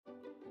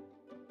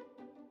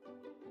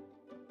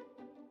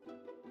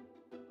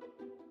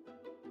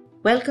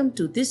Welcome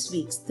to this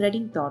week's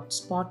Threading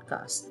Thoughts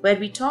podcast, where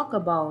we talk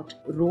about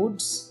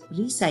roads,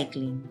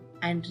 recycling,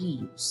 and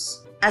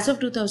reuse. As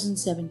of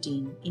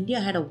 2017, India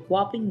had a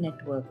whopping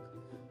network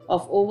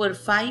of over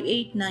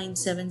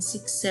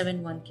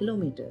 5897671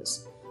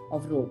 kilometers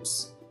of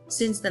roads.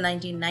 Since the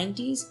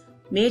 1990s,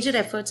 major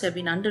efforts have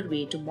been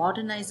underway to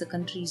modernize the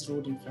country's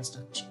road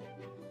infrastructure.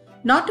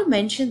 Not to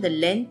mention the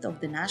length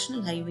of the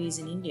national highways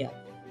in India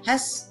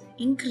has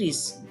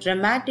increased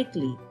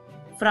dramatically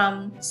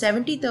from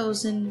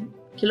 70,000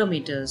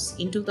 kilometers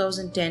in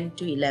 2010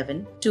 to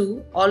 11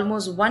 to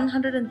almost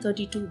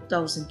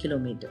 132,000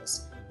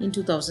 kilometers in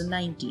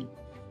 2019.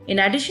 In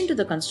addition to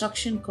the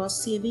construction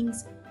cost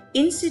savings,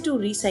 in-situ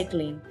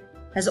recycling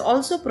has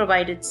also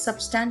provided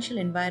substantial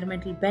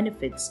environmental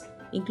benefits,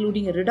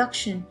 including a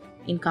reduction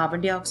in carbon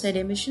dioxide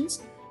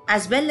emissions,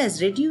 as well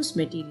as reduced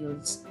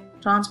materials,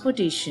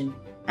 transportation,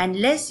 and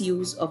less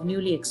use of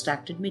newly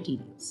extracted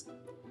materials.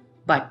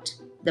 But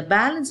the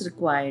balance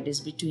required is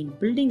between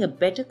building a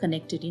better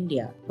connected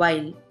India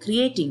while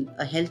creating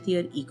a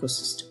healthier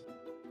ecosystem.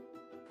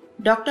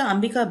 Dr.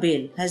 Ambika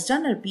Bail has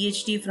done her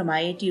PhD from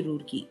IIT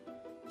Roorkee.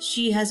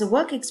 She has a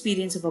work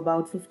experience of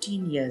about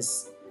 15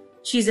 years.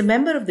 She is a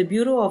member of the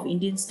Bureau of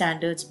Indian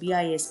Standards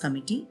BIS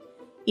Committee,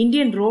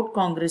 Indian Road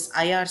Congress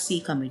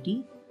IRC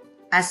Committee,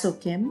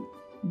 ASSOCHEM,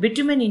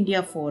 Bitumen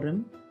India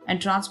Forum, and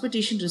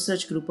Transportation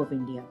Research Group of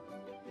India.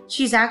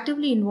 She is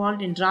actively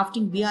involved in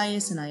drafting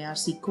BIS and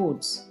IRC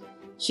codes.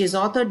 She has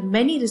authored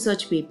many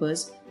research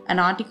papers and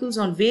articles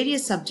on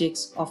various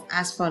subjects of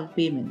asphalt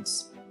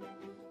pavements.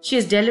 She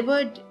has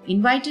delivered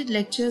invited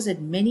lectures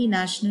at many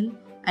national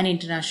and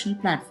international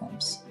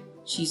platforms.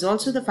 She is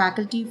also the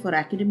faculty for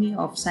Academy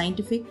of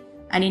Scientific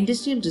and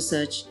Industrial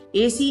Research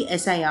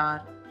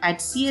ACSIR at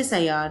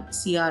CSIR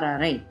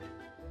CRRI.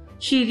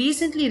 She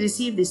recently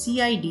received the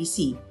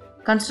CIDC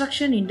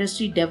Construction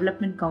Industry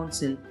Development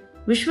Council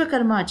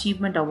Vishwakarma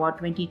Achievement Award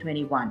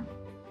 2021.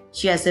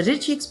 She has a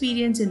rich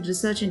experience in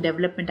research and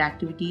development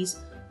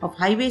activities of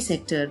highway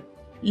sector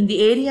in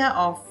the area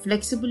of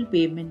flexible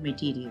pavement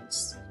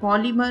materials,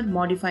 polymer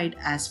modified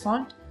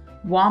asphalt,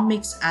 warm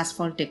mix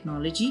asphalt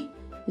technology,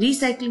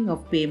 recycling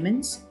of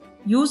pavements,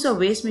 use of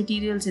waste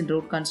materials in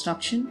road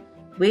construction,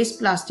 waste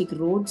plastic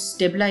roads,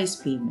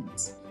 stabilized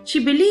pavements. She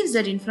believes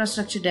that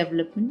infrastructure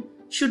development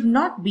should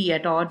not be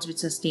at odds with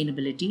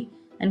sustainability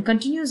and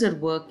continues her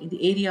work in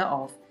the area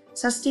of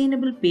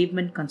sustainable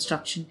pavement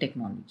construction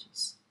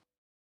technologies.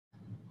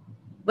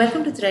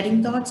 Welcome to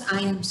Threading Thoughts. I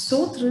am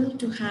so thrilled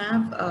to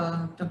have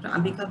Dr.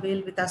 Ambika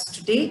Bail with us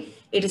today.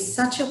 It is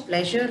such a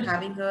pleasure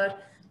having her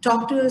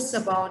talk to us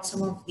about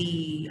some of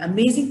the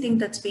amazing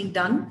things that's being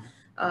done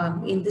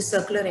in the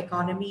circular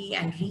economy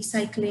and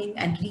recycling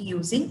and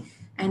reusing.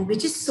 And we're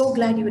just so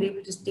glad you were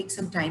able to take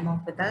some time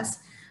off with us.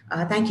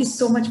 Thank you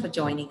so much for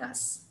joining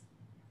us.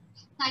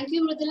 Thank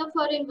you, Mridula,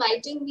 for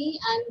inviting me,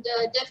 and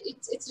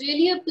it's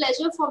really a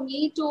pleasure for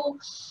me to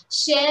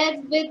share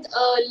with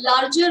a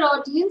larger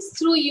audience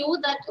through you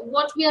that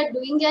what we are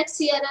doing at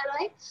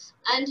CRRI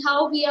and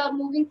how we are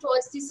moving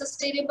towards the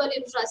sustainable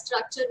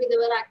infrastructure with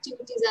our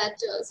activities at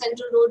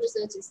Central Road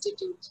Research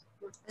Institute.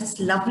 That's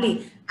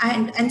lovely.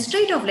 And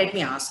straight off, let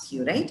me ask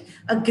you, right?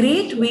 A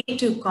great way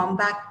to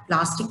combat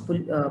plastic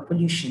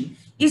pollution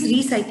is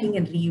recycling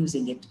and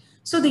reusing it.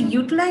 So the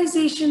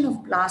utilization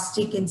of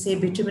plastic in, say,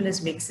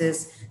 bituminous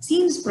mixes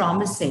seems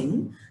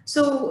promising.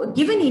 So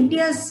given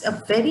India's a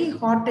very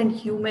hot and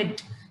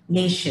humid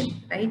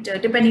nation, right?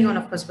 Depending on,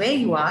 of course, where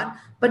you are,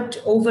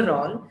 but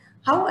overall,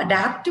 how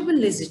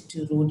adaptable is it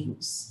to road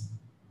use?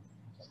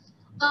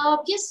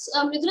 Yes,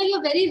 Mridula,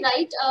 you're very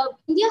right.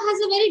 India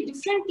has a very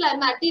different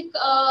climatic,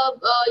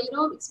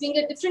 it's being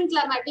a different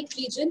climatic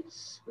region.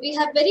 We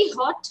have very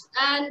hot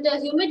and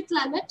humid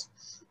climate.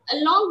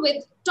 Along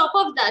with top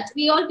of that,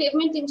 we all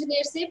pavement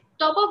engineers say,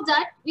 top of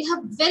that, we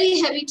have very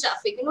heavy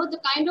traffic. You know, the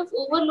kind of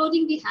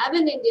overloading we have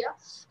in India,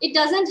 it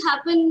doesn't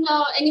happen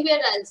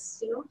anywhere else.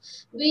 You know,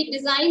 we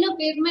design a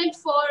pavement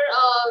for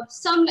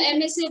some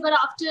MSA, but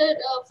after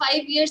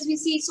 5 years, we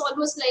see it's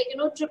almost like,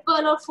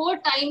 triple or 4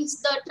 times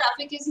the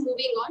traffic is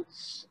moving on.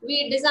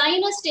 We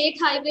design a state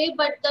highway,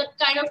 but the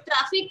kind of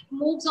traffic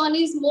moves on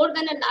is more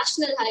than a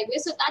national highway.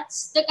 So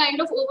that's the kind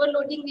of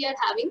overloading we are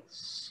having.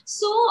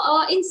 So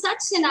in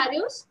such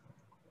scenarios,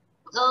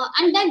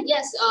 and then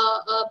yes,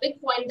 a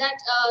big point that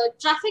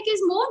traffic is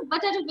more,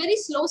 but at a very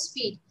slow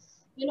speed.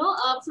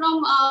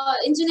 From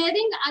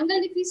engineering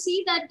angle, if we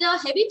see that the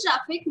heavy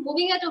traffic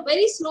moving at a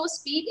very slow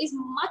speed is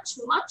much,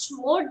 much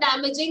more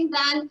damaging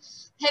than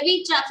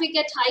heavy traffic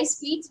at high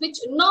speeds, which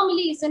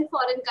normally is in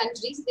foreign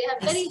countries. They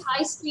have very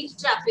high speed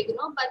traffic,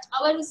 but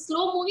our is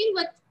slow moving,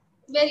 but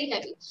very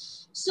heavy.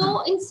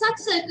 So in such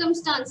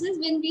circumstances,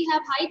 when we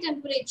have high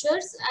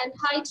temperatures and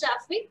high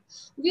traffic,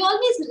 we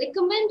always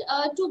recommend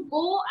to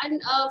go and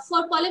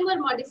for polymer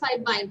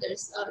modified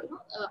binders.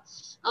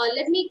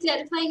 Let me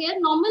clarify here.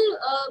 Normal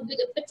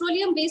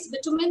petroleum based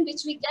bitumen,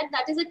 which we get,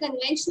 that is a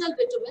conventional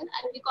bitumen,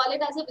 and we call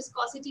it as a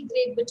viscosity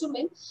grade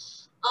bitumen.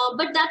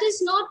 But that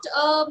is not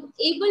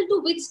able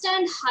to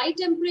withstand high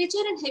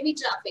temperature and heavy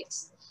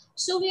traffics.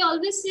 So we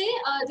always say,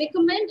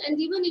 recommend, and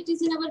even it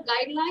is in our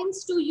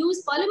guidelines to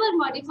use polymer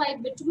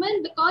modified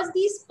bitumen, because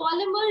these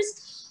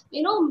polymers,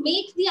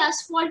 make the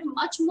asphalt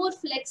much more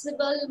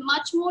flexible,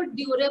 much more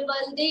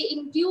durable. They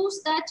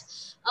induce that,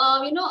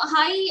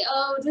 high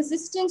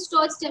resistance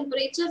towards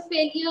temperature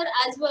failure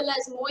as well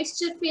as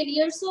moisture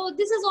failure. So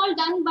this is all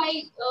done by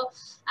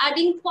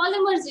adding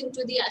polymers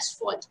into the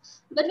asphalt.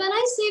 But when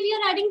I say we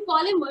are adding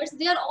polymers,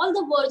 they are all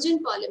the virgin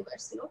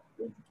polymers,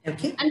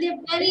 Okay. and they're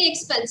very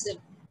expensive.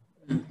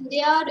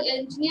 They are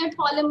engineered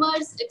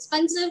polymers,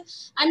 expensive,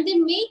 and they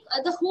make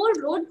the whole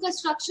road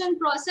construction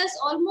process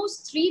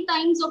almost 3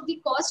 times of the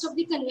cost of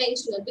the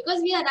conventional,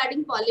 because we are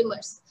adding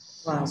polymers.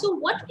 Wow. So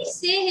what we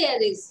say here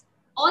is,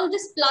 all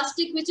this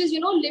plastic which is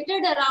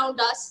littered around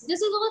us, this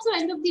is also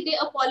end of the day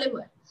a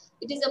polymer.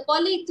 It is a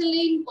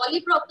polyethylene,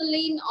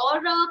 polypropylene, or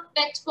a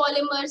PET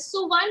polymers.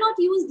 So why not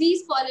use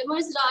these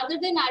polymers rather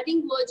than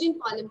adding virgin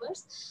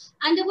polymers?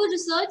 And our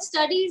research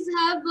studies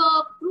have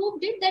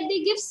proved it, that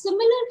they give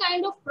similar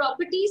kind of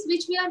properties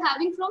which we are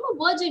having from a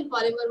virgin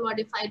polymer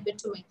modified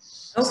bitumen.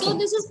 Okay. So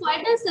this is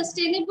quite a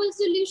sustainable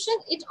solution.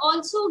 It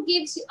also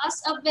gives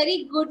us a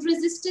very good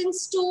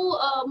resistance to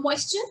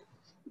moisture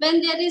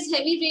when there is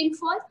heavy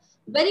rainfall,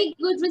 very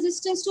good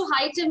resistance to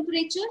high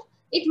temperature.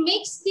 It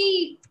makes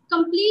the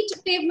complete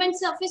pavement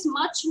surface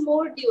much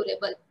more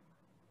durable.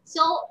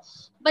 So,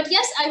 but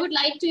yes, I would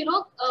like to,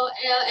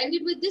 end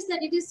it with this,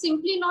 that it is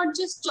simply not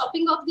just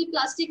chopping off the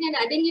plastic and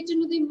adding it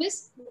into the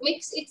mix.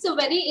 It's a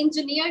very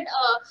engineered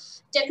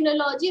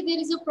technology. There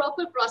is a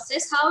proper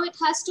process how it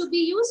has to be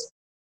used.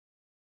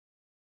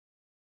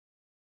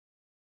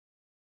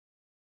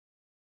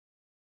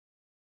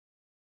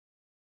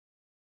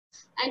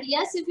 And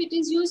yes, if it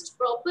is used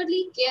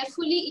properly,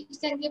 carefully, it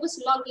can give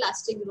us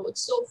long-lasting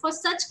roads. So for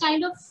such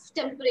kind of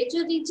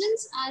temperature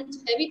regions and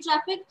heavy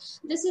traffic,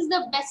 this is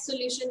the best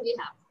solution we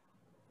have.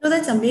 No,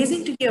 that's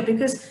amazing to hear,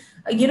 because,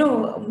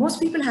 most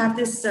people have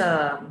this,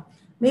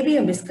 maybe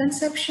a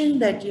misconception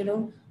that,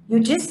 you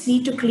just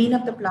need to clean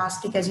up the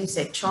plastic, as you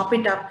said, chop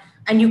it up,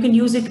 and you can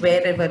use it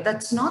wherever.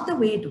 That's not the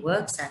way it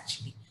works,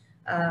 actually.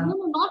 No,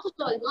 not at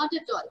all, not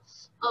at all.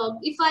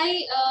 If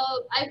I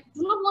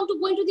do not want to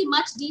go into the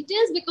much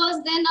details,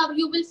 because then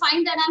you will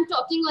find that I'm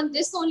talking on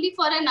this only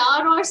for an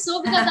hour or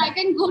so, because I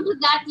can go to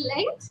that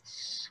length.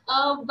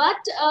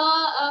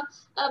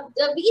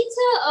 It's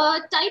a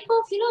type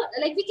of,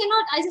 like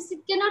I just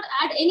cannot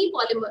add any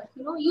polymer.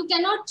 You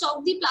cannot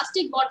chop the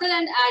plastic bottle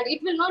and add.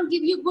 It will not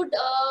give you good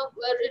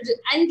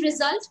end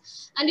result,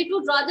 and it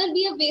would rather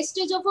be a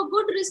wastage of a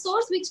good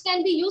resource which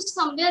can be used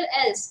somewhere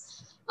else.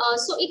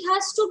 So it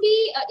has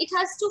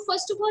to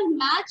first of all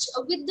match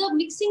with the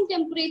mixing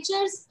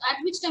temperatures, at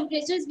which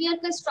temperatures we are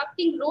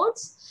constructing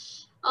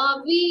roads.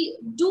 We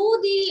do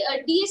the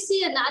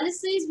DSC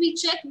analysis, we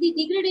check the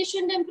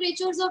degradation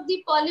temperatures of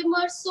the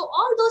polymers. So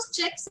all those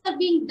checks are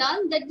being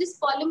done, that this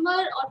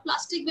polymer or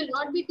plastic will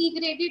not be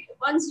degraded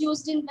once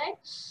used in bed.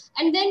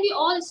 And then we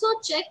also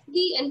check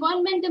the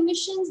environment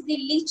emissions, the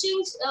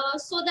leaching,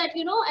 so that,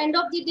 end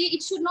of the day,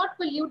 it should not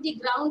pollute the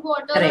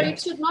groundwater, or it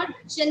should not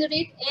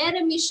generate air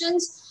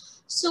emissions.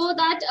 So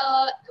that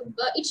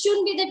it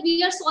shouldn't be that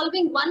we are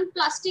solving one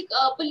plastic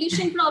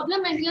pollution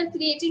problem and we are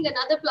creating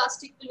another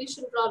plastic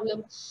pollution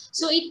problem.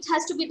 So it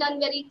has to be done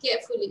very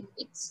carefully.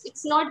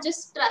 It's not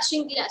just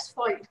trashing the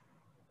asphalt.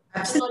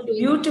 Absolutely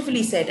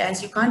beautifully said,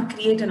 as you can't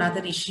create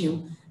another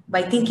issue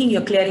by thinking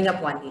you're clearing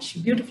up one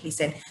issue. Beautifully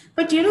said.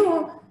 But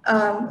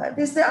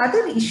there's the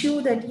other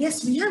issue that,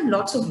 yes, we have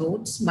lots of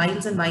roads,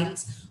 miles and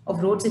miles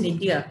of roads in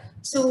India.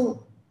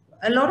 So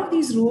a lot of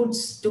these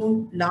roads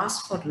don't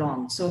last for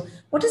long. So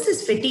what is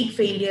this fatigue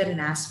failure in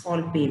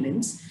asphalt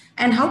pavements,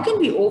 and how can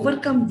we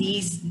overcome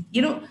these,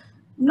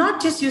 not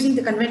just using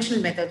the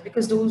conventional methods,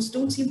 because those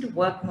don't seem to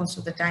work most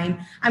of the time.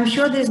 I'm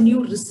sure there's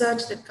new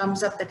research that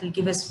comes up that will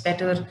give us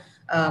better,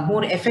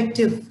 more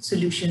effective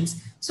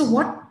solutions. So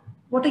what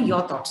are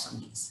your thoughts on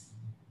these?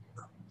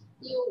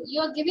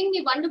 You are giving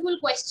me wonderful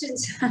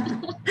questions.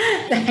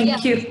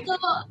 Thank you.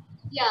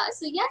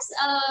 So yes,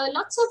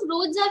 lots of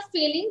roads are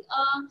failing.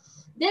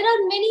 There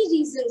are many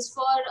reasons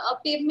for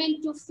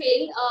pavement to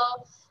fail.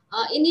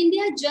 In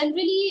India,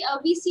 generally,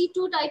 we see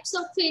two types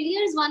of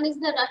failures. One is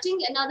the rutting,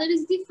 another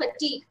is the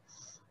fatigue.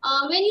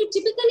 When you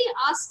typically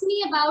ask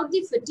me about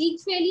the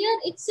fatigue failure,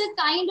 it's a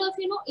kind of,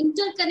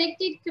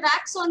 interconnected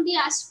cracks on the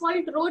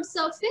asphalt road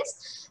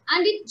surface,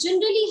 and it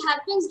generally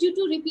happens due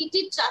to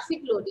repeated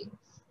traffic loading.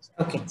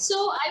 Okay.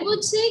 So I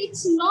would say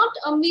it's not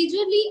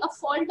majorly a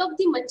fault of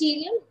the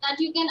material, that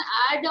you can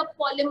add a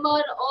polymer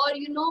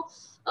or,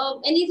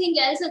 anything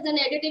else as an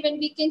additive and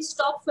we can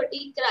stop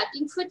fatigue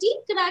cracking.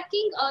 Fatigue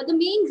cracking, the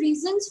main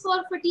reasons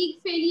for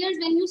fatigue failures,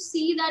 when you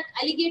see that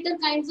alligator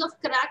kinds of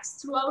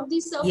cracks throughout the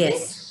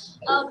surface,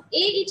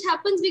 It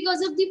happens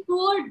because of the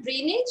poor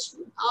drainage.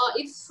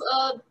 If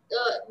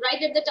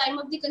right at the time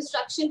of the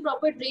construction,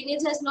 proper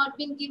drainage has not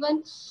been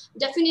given,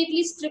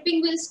 definitely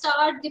stripping will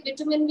start, the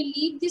bitumen will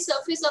leave the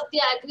surface of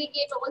the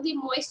aggregate, all the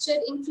moisture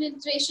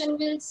infiltration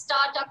will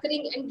start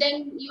occurring, and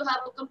then you have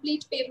a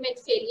complete pavement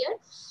failure.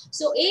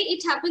 So A,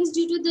 it happens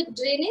due to the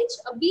drainage.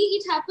 B,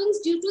 it happens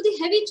due to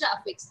the heavy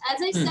traffics. As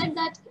I said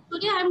that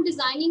today I'm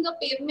designing a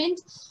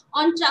pavement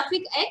on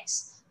traffic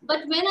X, but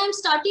when I'm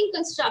starting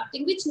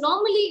constructing, which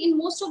normally in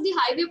most of the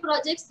highway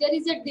projects, there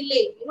is a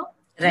delay, you know,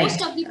 Right.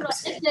 most of the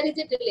projects, there is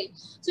a delay.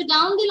 So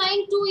down the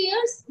line 2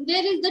 years,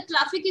 the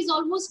traffic is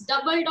almost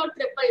doubled or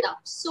tripled up.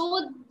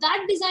 So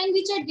that design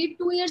which I did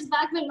 2 years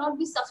back will not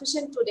be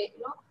sufficient today,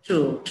 you know.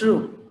 True,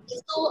 true.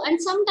 So,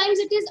 and sometimes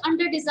it is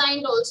under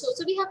designed also.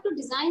 So we have to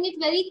design it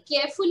very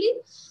carefully.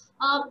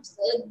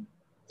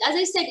 As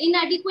I said,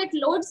 inadequate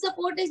load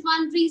support is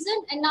one reason.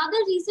 Another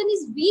reason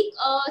is weak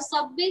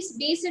sub-base,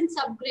 base and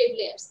subgrade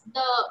layers.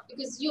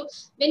 Because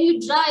when you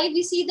drive,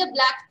 we see the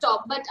black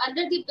top, but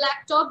under the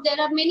black top,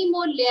 there are many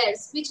more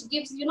layers, which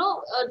gives, you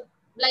know,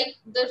 like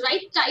the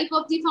right type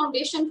of the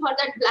foundation for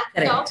that black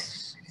Correct. top.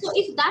 So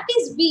if that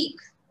is weak,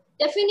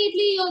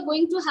 definitely you're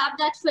going to have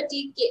that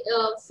fatigue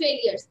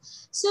failures.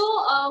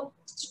 So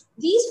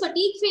these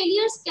fatigue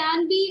failures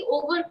can be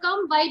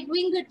overcome by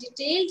doing a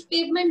detailed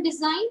pavement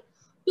design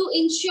to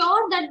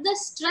ensure that the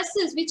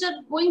stresses which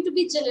are going to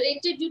be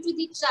generated due to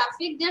the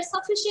traffic, they are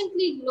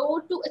sufficiently low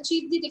to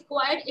achieve the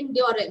required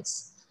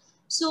endurance.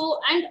 So,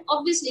 and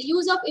obviously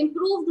use of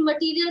improved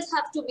materials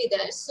have to be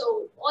there.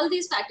 So all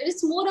these factors,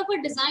 it's more of a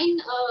design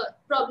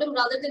problem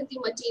rather than the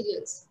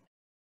materials.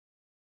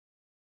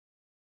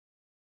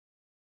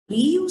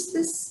 Reuse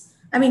this?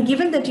 I mean,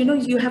 given that, you know,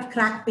 you have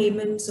cracked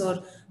pavements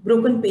or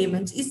broken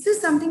pavements, is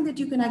this something that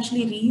you can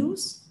actually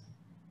reuse?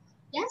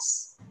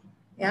 Yes.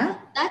 Yeah.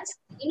 That's,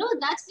 you know,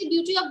 that's the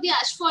beauty of the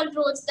asphalt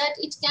roads, that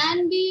it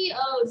can be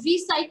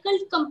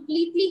recycled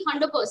completely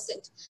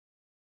 100%.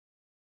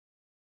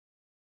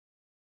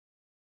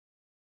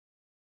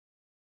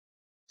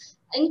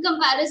 In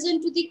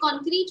comparison to the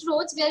concrete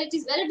roads where it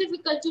is very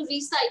difficult to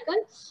recycle,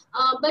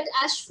 but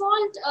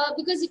asphalt,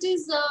 because it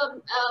is,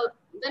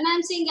 when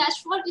I'm saying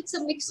asphalt, it's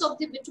a mix of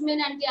the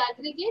bitumen and the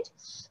aggregate.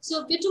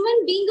 So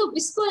bitumen being a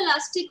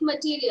viscoelastic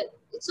material,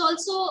 it's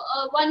also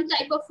one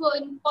type of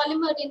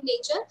polymer in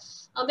nature.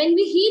 When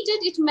we heat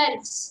it, it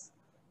melts.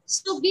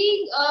 So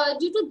being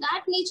due to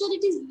that nature,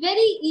 it is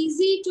very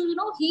easy to, you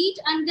know, heat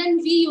and then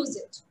reuse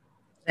it.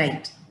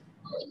 Right.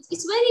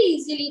 It's very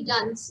easily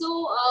done.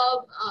 So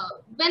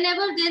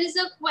whenever there is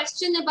a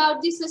question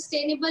about the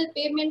sustainable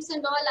pavements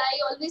and all,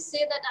 I always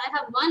say that I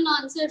have one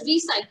answer: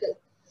 recycle.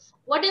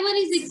 Whatever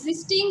is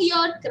existing,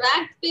 your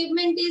cracked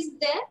pavement is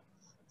there,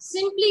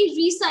 simply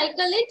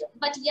recycle it.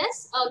 But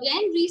yes,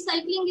 again,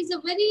 recycling is a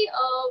very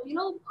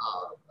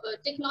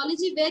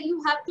technology where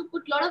you have to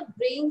put a lot of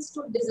brains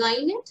to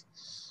design it.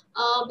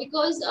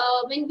 Because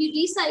when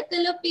we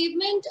recycle a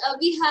pavement,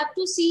 we have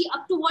to see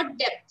up to what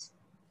depth.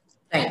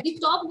 Right. At the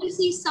top, we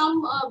see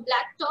some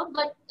black top,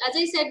 but as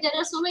I said, there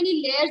are so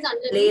many layers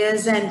underneath.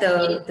 Layers and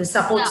the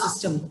support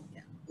system.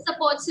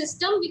 Support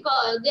system,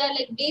 because they are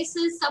like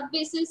bases,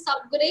 sub-bases,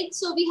 subgrade.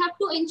 So we have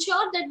to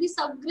ensure that the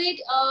subgrade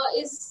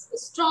is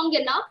strong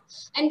enough,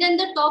 and then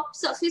the top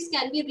surface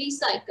can be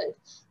recycled.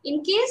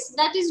 In case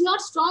that is not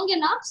strong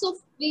enough, so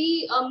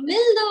we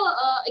mill the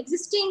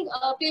existing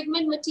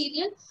pavement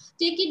material,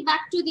 take it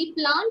back to the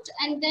plant,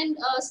 and then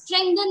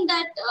strengthen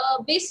that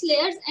base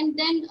layers, and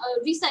then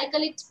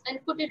recycle it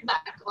and put it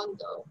back on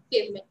the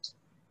pavement.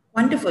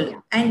 Wonderful.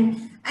 Yeah.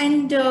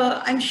 And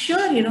I'm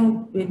sure, you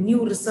know,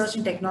 new research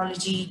and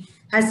technology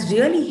has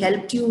really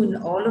helped you in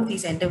all of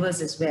these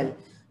endeavors as well.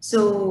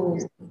 So,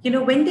 you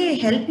know, when they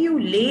help you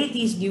lay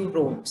these new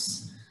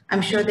roads,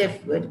 I'm sure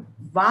they've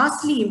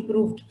vastly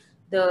improved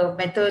the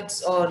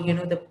methods or, you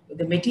know,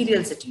 the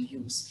materials that you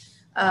use.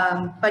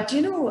 But,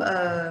 you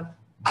know,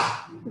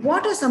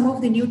 what are some of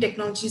the new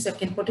technologies that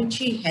can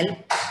potentially help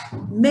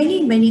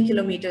many, many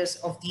kilometers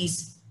of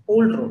these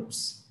old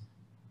roads?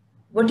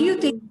 What do you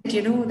think,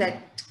 you know,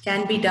 that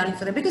can be done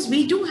for them? Because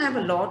we do have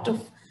a lot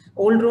of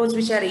old roads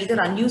which are either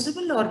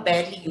unusable or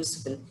barely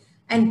usable.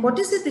 And what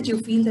is it that you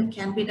feel that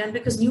can be done?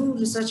 Because new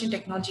research and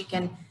technology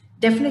can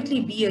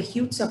definitely be a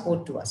huge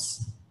support to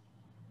us.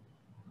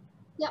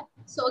 Yeah.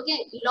 So again,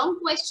 long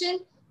question,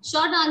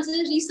 short answer: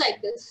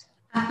 recycle.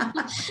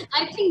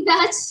 I think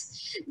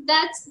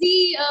that's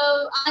the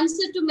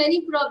answer to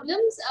many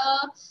problems.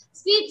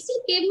 See,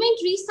 pavement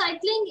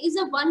recycling is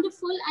a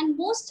wonderful and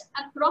most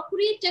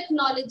appropriate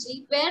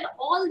technology where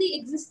all the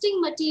existing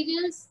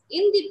materials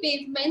in the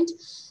pavement,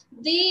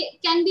 they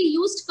can be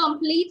used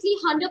completely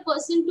 100%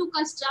 to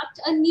construct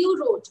a new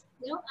road.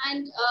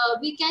 and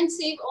we can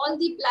save all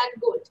the black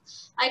gold.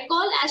 I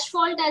call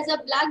asphalt as a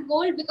black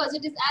gold because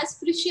it is as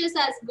precious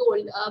as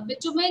gold.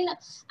 Bitumen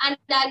and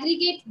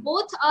aggregate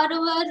both are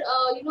our,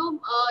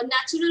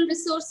 natural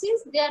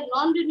resources. They are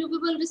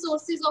non-renewable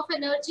resources of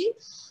energy.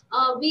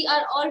 We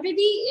are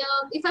already,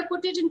 if I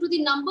put it into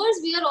the numbers,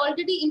 we are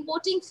already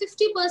importing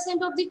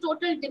 50% of the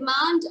total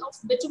demand of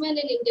bitumen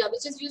in India,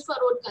 which is used for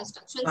road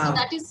construction. Wow. So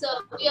that is,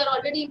 we are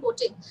already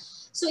importing.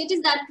 So it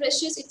is that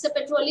precious. It's a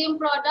petroleum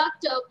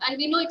product, and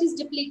we know it is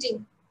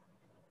depleting.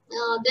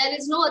 There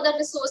is no other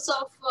resource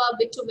of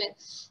bitumen.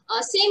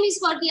 Same is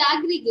for the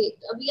aggregate.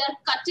 We are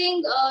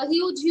cutting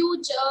huge.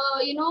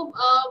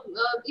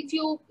 If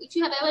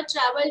you have ever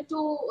traveled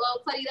to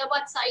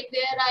Faridabad side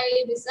where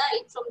I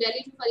reside, from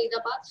Delhi to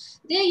Faridabad,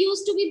 there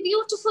used to be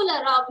beautiful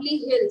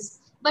Aravali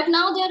hills. But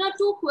now there are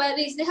 2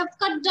 quarries. They have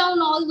cut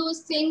down all those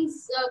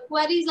things.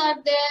 Quarries are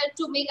there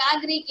to make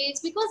aggregates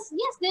because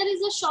yes, there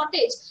is a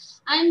shortage.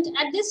 And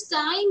at this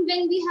time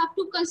when we have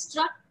to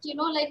construct,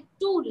 like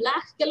 2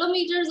 lakh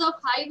kilometers of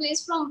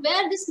highways, from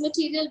where this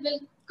material will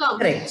come?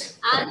 Correct.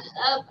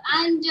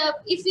 And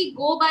if we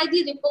go by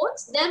the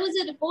reports, there was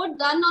a report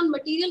done on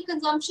material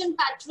consumption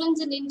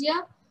patterns in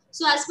India.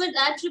 So as per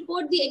that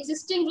report, the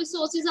existing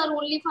resources are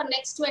only for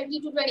next 20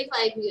 to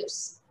 25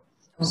 years.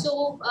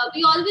 So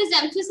we always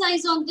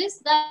emphasize on this,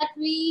 that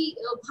we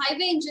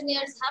highway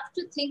engineers have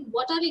to think,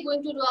 what are we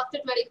going to do after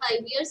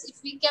 25 years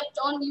if we kept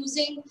on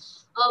using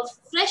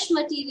fresh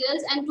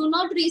materials and do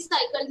not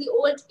recycle the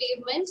old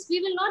pavements? We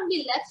will not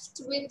be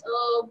left with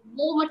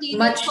more material.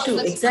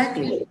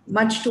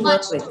 Much to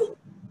work with.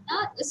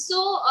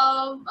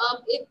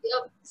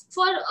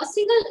 For a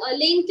single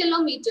lane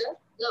kilometer,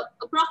 the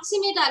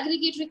approximate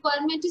aggregate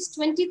requirement is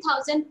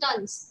 20,000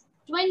 tons.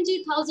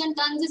 20,000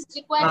 tons is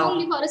required. Wow.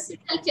 Only for a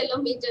single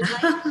kilometer,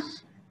 right?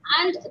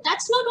 And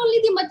that's not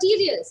only the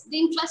materials. The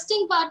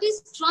interesting part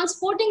is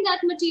transporting that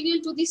material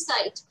to the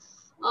site.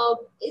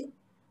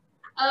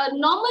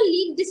 Normal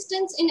lead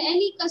distance in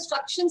any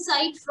construction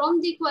site from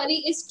the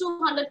quarry is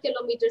 200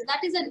 kilometers.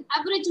 That is an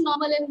average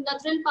normal in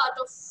northern part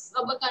of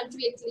our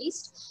country at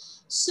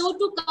least. So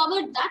to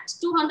cover that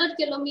 200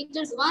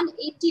 kilometers,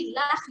 180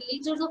 lakh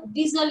liters of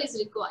diesel is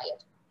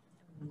required.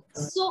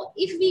 So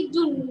if we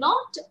do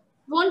not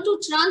want to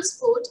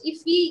transport,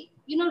 if we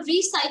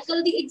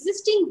recycle the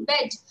existing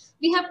bed,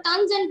 we have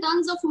tons and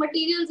tons of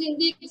materials in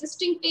the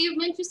existing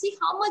pavement. You see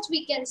how much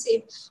we can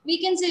save. We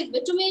can save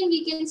bitumen,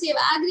 we can save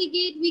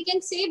aggregate, we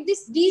can save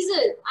this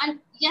diesel, and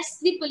yes,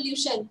 the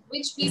pollution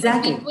which we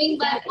will be doing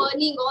by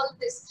burning all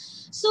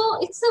this. So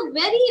it's a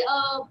very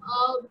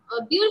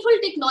beautiful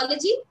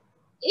technology.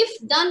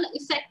 If done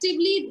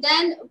effectively,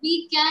 then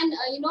we can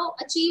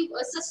achieve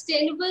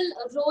sustainable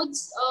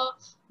roads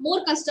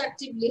more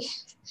constructively.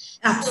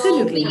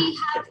 Absolutely.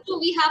 So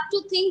we have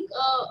to think.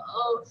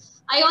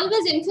 I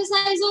always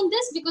emphasize on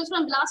this because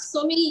from last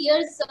so many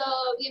years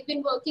we've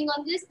been working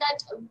on this,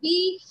 that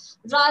we,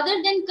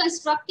 rather than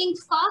constructing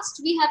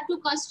fast, we have to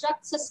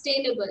construct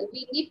sustainable.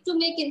 We need to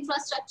make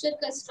infrastructure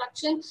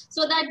construction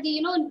so that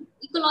the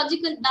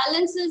ecological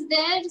balance is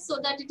there, so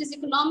that it is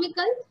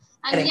economical.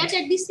 And yet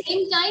at the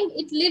same time,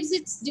 it lives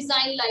its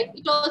design life.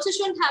 It also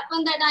shouldn't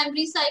happen that I'm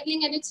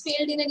recycling and it's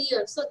failed in a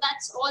year. So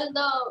that's all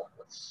the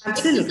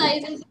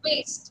exercise is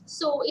waste.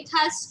 So it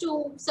has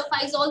to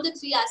suffice all the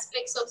 3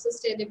 aspects of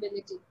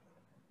sustainability.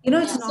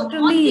 It's not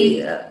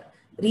only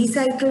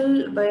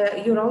recycle,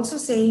 but you're also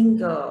saying,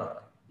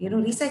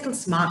 recycle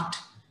smart,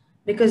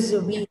 because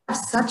we have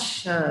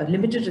such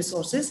limited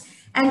resources.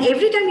 And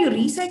every time you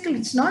recycle,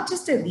 it's not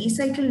just a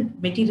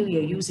recycled material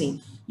you're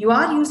using. You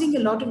are using a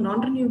lot of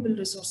non-renewable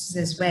resources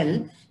as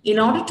well in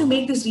order to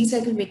make this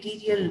recycled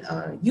material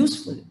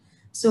useful.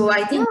 So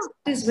I think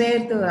that is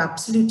where the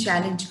absolute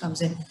challenge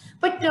comes in.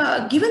 But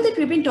given that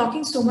we've been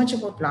talking so much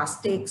about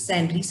plastics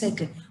and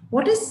recycling,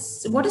 what are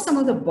some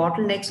of the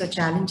bottlenecks or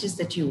challenges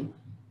that you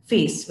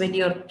face when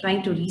you're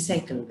trying to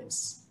recycle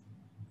this?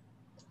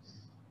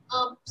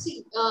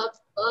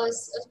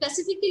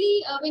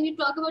 Specifically, when you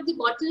talk about the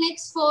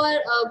bottlenecks for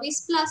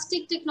waste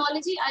plastic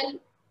technology, in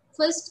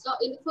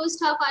the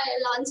first half,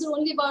 I'll answer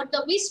only about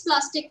the waste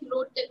plastic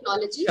road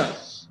technology. Sure.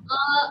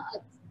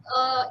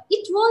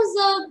 It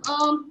was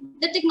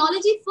the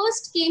technology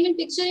first came in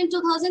picture in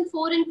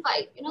 2004 and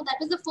 5. That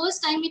was the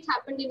first time it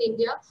happened in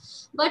India.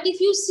 But if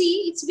you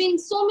see, it's been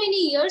so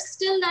many years,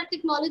 still that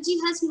technology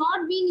has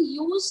not been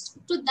used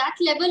to that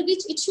level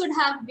which it should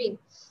have been.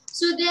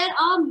 So there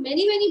are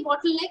many, many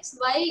bottlenecks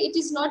why it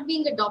is not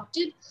being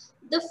adopted.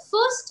 The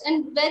first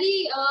and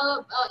very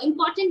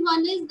important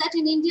one is that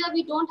in India,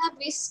 we don't have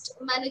waste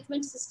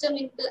management system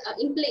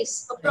in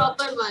place, a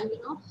proper one,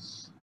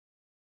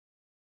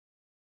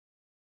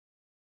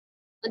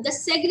 The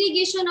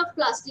segregation of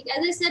plastic,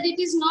 as I said, it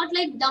is not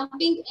like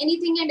dumping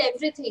anything and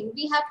everything.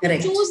 We have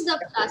to choose the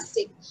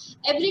plastic.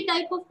 Every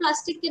type of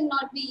plastic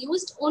cannot be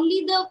used.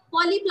 Only the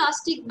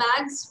polyplastic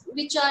bags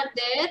which are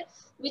there,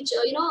 which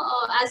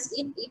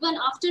even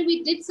after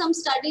we did some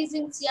studies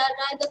in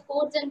CRI, the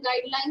codes and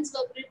guidelines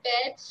were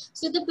prepared.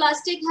 So the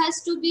plastic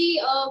has to be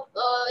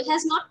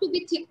has not to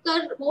be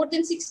thicker more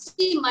than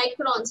 60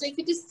 microns. So if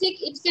it is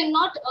thick, it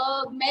cannot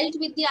melt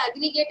with the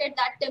aggregate at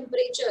that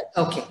temperature.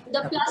 Okay.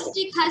 The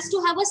plastic has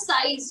to have a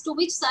size, to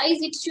which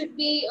size it should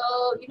be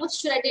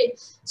shredded.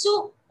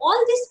 So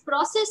all this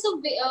process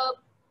of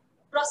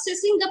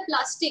processing the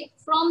plastic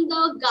from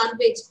the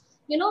garbage,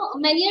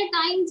 many a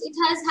times it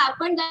has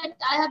happened that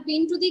I have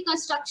been to the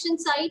construction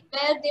site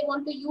where they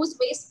want to use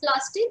waste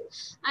plastic,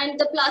 and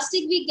the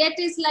plastic we get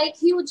is like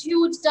huge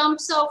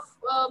dumps of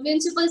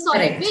municipal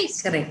solid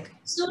waste. Correct.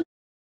 So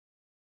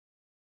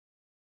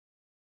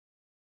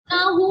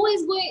now who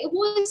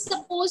is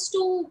supposed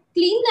to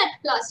clean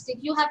that plastic?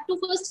 You have to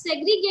first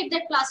segregate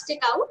that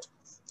plastic out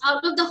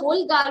of the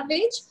whole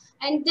garbage,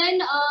 and then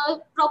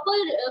proper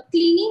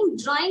cleaning,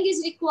 drying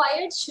is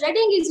required,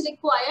 shredding is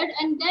required,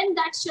 and then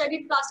that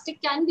shredded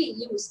plastic can be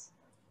used.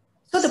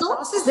 So the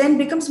process then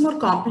becomes more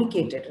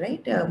complicated,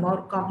 right?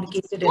 More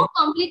complicated. More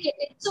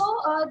complicated. So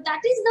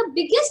that is the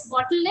biggest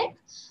bottleneck,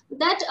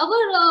 that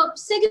our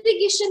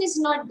segregation is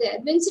not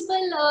there.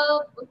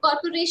 Municipal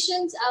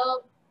corporations,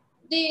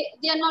 they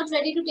are not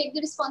ready to take the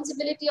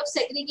responsibility of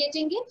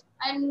segregating it.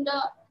 And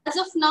as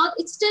of now,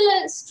 it's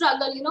still a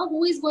struggle,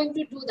 who is going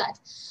to do that?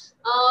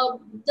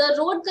 The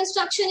road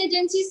construction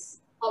agencies,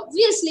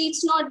 obviously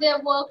it's not their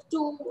work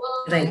to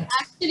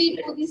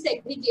actually do the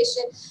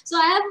segregation. So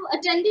I have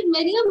attended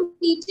many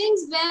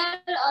meetings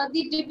where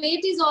the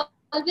debate is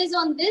always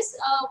on this,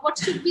 what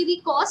should be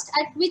the cost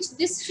at which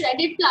this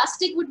shredded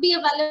plastic would be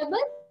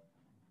available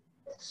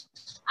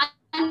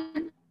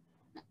and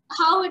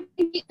how it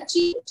can be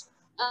achieved.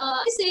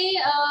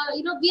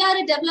 We are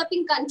a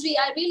developing country.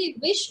 I really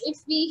wish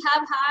if we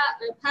have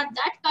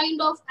that kind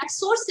of at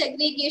source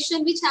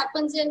segregation which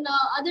happens in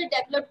other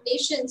developed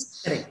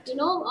nations.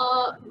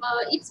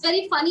 It's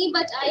very funny,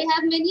 but I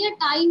have many a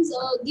times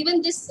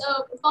given this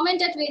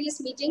comment at various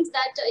meetings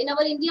that in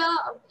our India,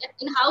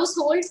 in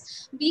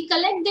households, we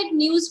collect that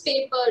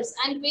newspapers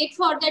and wait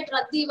for that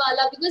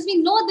Raddiwala because we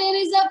know there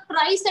is a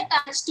price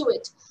attached to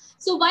it.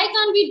 So why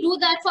can't we do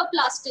that for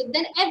plastic?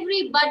 Then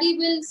everybody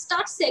will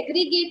start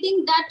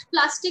segregating that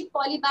plastic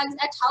polybags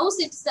at house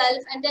itself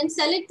and then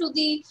sell it to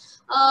the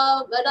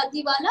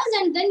Raddiwalas,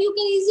 and then you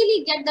can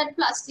easily get that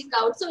plastic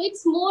out. So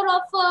it's more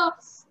of a,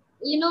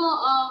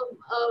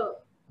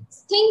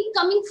 thing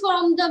coming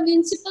from the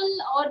municipal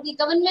or the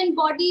government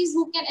bodies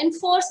who can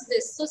enforce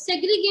this. So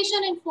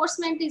segregation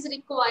enforcement is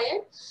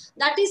required.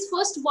 That is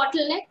first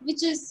bottleneck,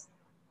 which is,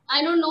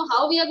 I don't know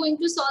how we are going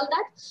to solve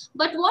that,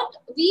 but what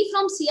we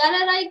from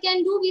CRRI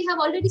can do, we have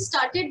already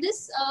started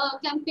this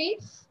campaign.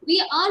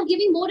 We are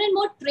giving more and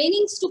more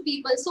trainings to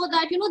people so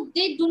that,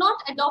 they do not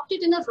adopt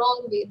it in a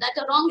wrong way,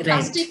 that a wrong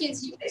plastic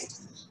is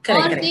used.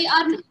 Correct. They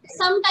are,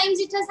 sometimes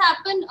it has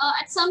happened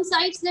at some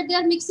sites that they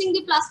are mixing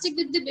the plastic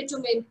with the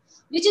bitumen,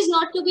 which is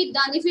not to be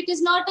done if it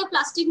is not a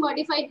plastic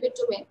modified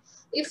bitumen.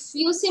 If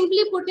you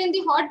simply put in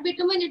the hot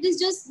bitumen, it is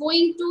just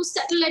going to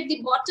settle at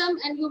the bottom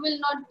and you will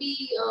not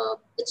be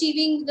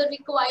achieving the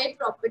required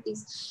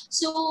properties.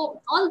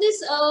 So all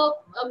this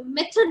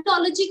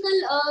methodological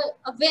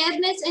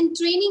awareness and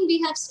training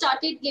we have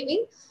started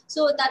giving.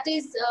 So that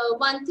is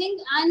one thing.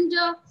 And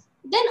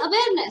then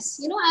awareness,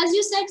 as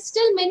you said,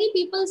 still many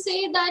people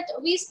say that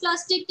waste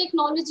plastic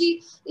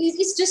technology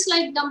is just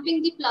like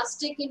dumping the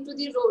plastic into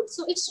the road.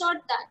 So it's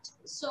not that.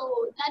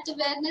 So that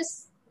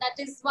awareness, that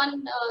is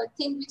one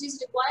thing which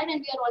is required,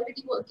 and we are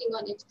already working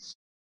on it.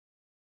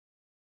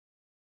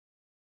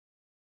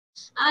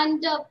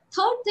 And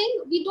third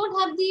thing, we don't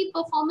have the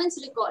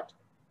performance record.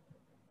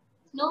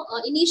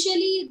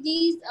 Initially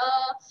these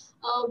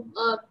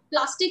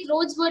plastic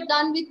roads were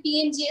done with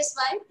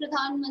PMGSY,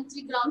 Pradhan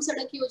Mantri Gram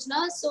Sadak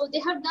Yojana. So they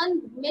have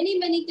done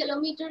many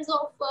kilometers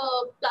of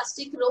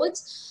plastic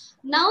roads.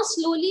 Now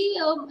slowly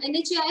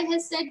NHAI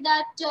has said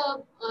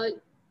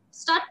that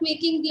start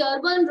making the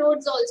urban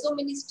roads also.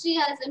 Ministry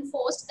has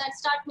enforced that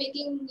start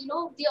making,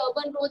 the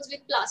urban roads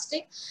with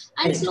plastic.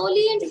 And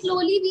slowly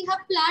we have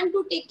planned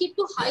to take it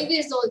to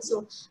highways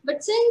also. But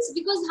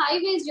because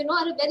highways,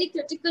 are a very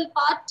critical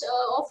part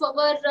of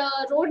our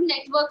road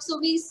network, so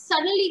we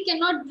suddenly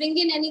cannot bring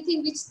in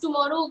anything which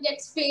tomorrow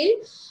gets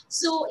failed.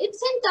 So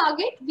it's in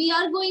target. We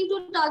are going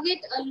to target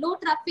low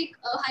traffic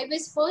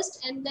highways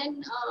first, and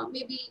then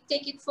maybe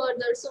take it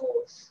further.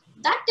 So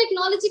that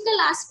technological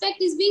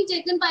aspect is being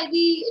taken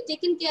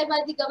care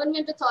by the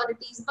government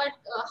authorities, but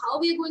how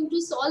we are going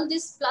to solve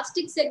this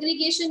plastic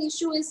segregation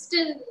issue is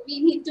still, we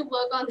need to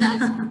work on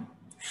that.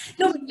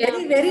 No,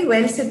 very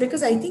well said,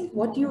 because I think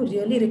what you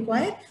really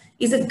require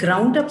is a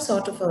ground up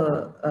sort of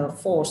a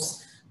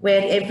force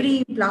where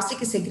every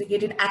plastic is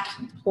segregated at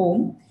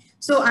home.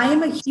 So I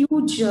am a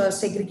huge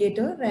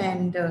segregator,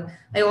 and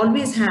I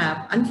always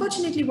have.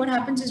 Unfortunately, what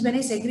happens is when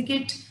I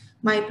segregate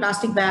my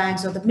plastic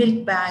bags or the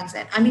milk bags,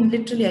 and I mean,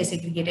 literally I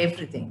segregate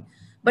everything.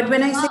 But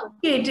when I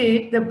segregate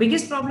it, the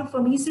biggest problem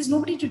for me is there's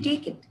nobody to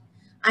take it.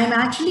 I'm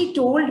actually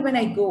told when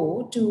I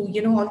go to,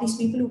 all these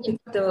people who pick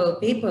up the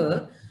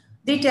paper,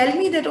 They tell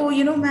me that, oh,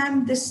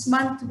 ma'am, this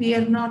month we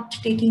are not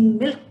taking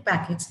milk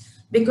packets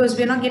because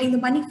we're not getting the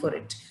money for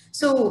it.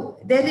 So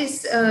there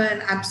is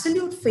an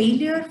absolute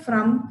failure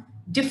from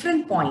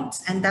different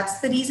points, and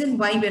that's the reason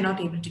why we're not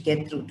able to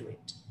get through to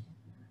it.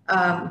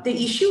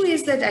 The issue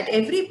is that at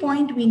every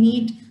point we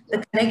need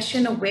the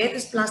connection of where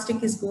this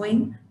plastic is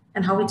going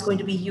and how it's going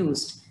to be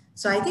used.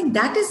 So I think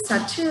that is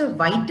such a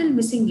vital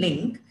missing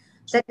link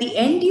that the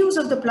end use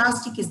of the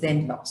plastic is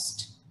then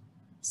lost.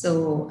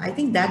 So I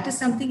think that is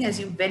something, as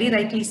you very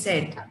rightly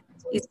said,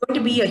 is going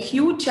to be a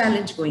huge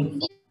challenge going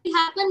forward. It will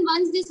happen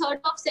once this herd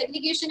of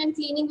segregation and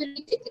cleaning will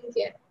be taken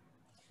care.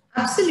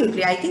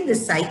 Absolutely. I think the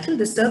cycle,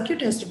 the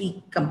circuit has to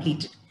be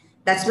completed.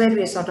 That's where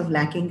we're sort of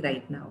lacking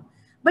right now.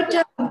 But,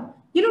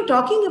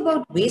 talking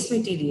about waste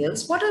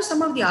materials, what are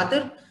some of the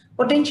other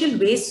potential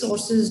waste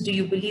sources do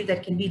you believe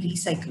that can be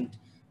recycled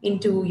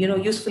into,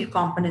 useful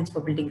components for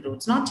building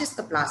roads? Not just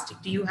the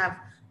plastic. Do you have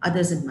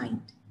others in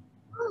mind?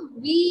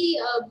 We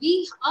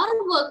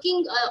are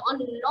working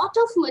on a lot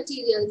of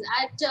materials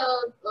at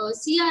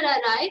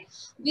CRRI.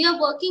 We are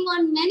working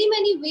on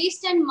many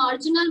waste and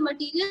marginal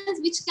materials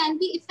which can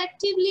be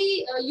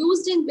effectively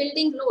used in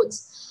building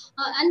roads.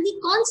 And the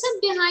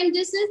concept behind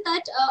this is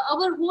that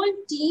our whole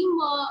team,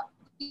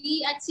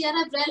 we at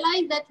CRRI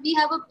realized that we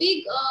have a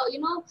big,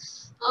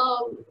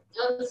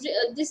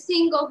 this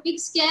thing of big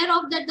scare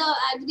of that the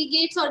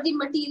aggregates or the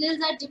materials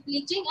are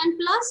depleting, and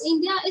plus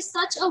India is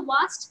such a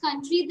vast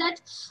country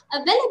that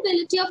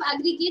availability of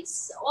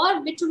aggregates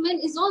or bitumen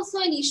is also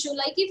an issue.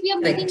 Like if we are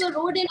making a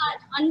road in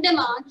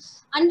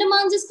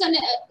Andaman is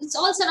it's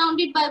all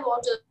surrounded by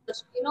water,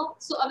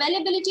 so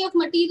availability of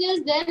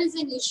materials there is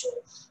an issue.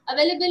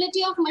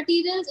 Availability of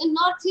materials in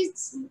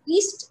northeast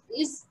east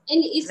is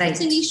it's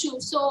an issue.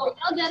 So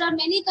there are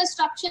many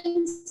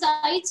construction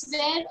sites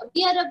where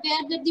we are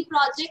aware that the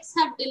projects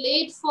have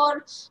delayed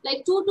for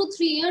like 2 to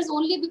 3 years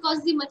only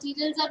because the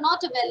materials are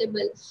not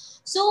available.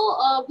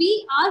 So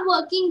we are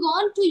working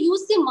on to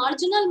use the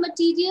marginal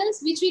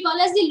materials which we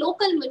call as the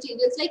local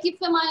materials. Like if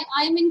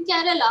I am in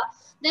Kerala,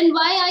 then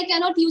why I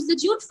cannot use the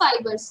jute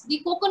fibers,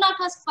 the coconut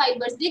husk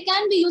fibers? They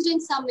can be used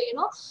in some way,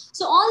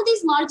 So all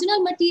these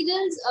marginal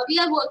materials we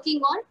are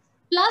working on.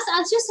 Plus,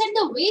 as you said,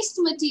 the waste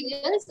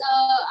materials,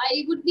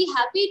 I would be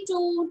happy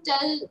to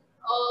tell,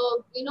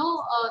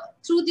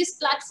 through this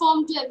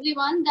platform to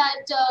everyone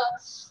that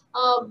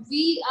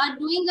we are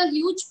doing a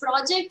huge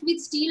project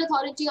with Steel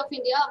Authority of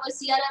India. Our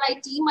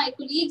CRRI team, my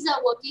colleagues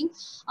are working.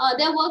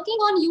 They're working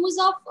on use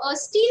of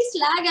steel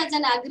slag as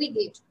an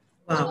aggregate.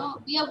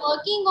 Wow. We are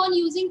working on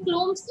using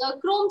chrome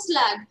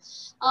slag.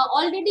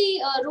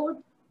 Already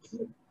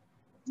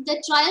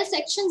the trial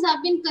sections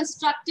have been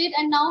constructed,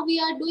 and now we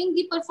are doing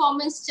the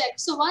performance check.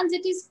 So once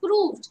it is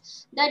proved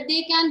that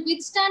they can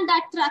withstand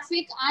that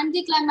traffic and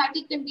the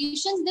climatic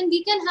conditions, then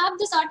we can have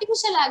this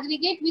artificial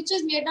aggregate which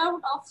is made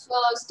out of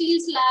steel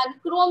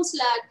slag, chrome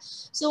slag.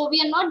 So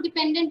we are not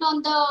dependent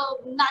on the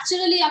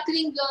naturally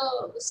occurring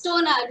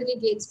stone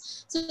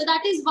aggregates. So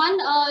that is one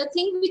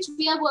thing which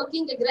we are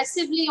working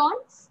aggressively on.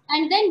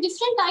 And then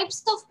different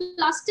types of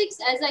plastics,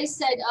 as I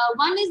said,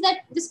 one is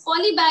that this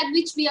poly bag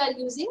which we are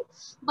using,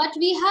 but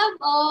we have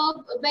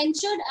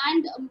ventured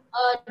and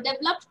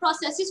developed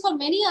processes for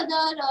many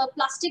other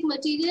plastic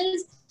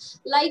materials,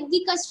 like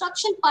the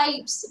construction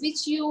pipes,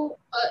 which you,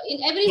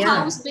 in every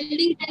house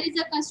building, there is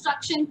a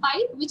construction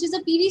pipe, which is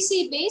a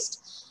PVC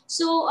based.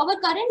 So our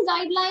current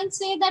guidelines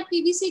say that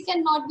PVC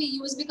cannot be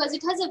used because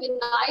it has a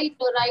vinyl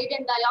chloride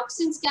and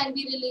dioxins can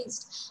be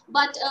released.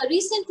 But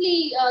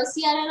recently,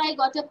 CRRI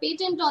got a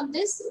patent on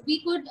this.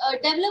 We could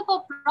develop a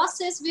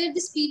process where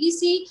this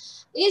PVC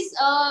is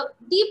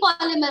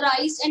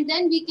depolymerized, and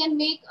then we can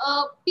make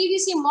a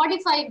PVC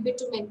modified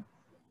bitumen.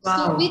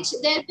 Wow. So which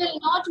there will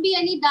not be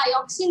any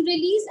dioxin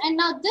release, and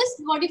now this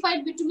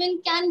modified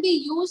bitumen can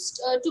be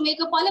used to make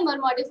a polymer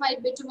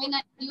modified bitumen,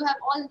 and you have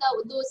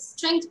all those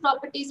strength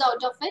properties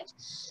out of it.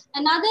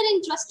 Another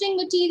interesting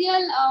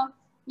material,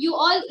 you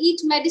all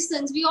eat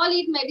medicines. We all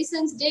eat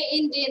medicines day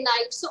in, day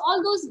night. So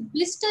all those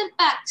blister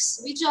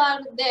packs which are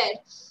there,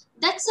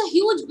 that's a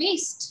huge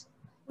waste.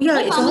 Yeah,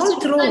 it's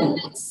all thrown.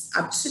 It's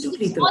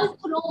absolutely thrown. All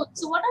thrown.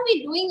 So what are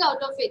we doing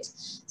out of it?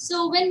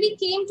 So when we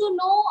came to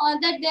know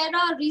that there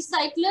are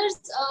recyclers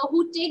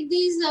who take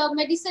these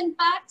medicine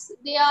packs,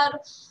 they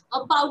are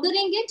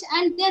powdering it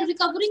and they are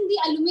recovering the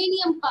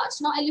aluminium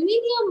parts. Now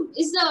aluminium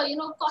is a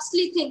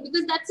costly thing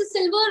because that's a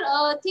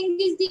silver thing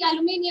is the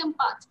aluminium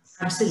part.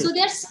 Absolutely. So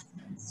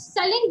they're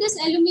selling this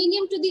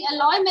aluminium to the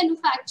alloy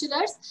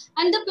manufacturers,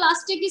 and the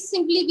plastic is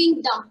simply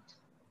being dumped.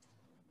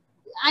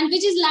 And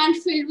which is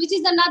landfill, which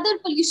is another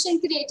pollution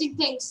creating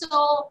thing.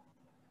 So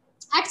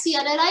at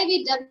CRRI,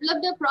 we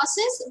developed a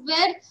process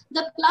where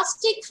the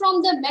plastic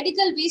from the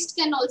medical waste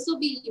can also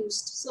be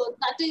used. So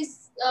that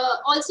is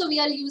also we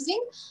are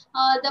using.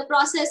 The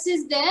process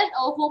is there.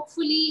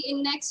 Hopefully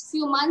in next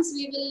few months,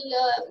 we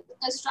will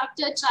construct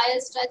a trial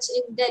stretch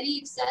in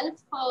Delhi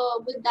itself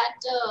with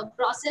that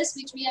process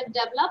which we have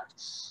developed.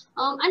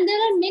 And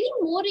there are many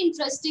more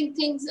interesting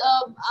things.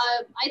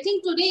 I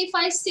think today, if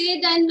I say,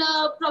 then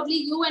probably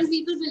you and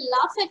people will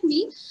laugh at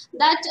me,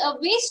 that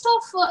waste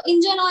of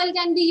engine oil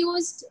can be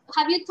used.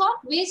 Have you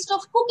thought waste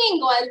of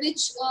cooking oil,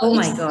 which Oh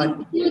my is God.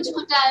 in huge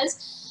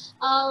hotels?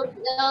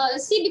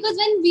 See, because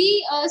when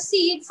we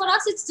see it, for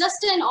us, it's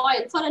just an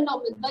oil for a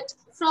normal, but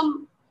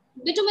from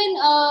bitumen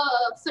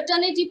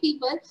fraternity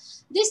people,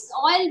 this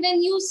oil,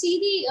 when you see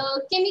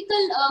the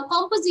chemical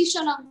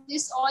composition of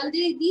this oil,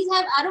 these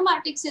have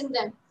aromatics in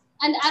them.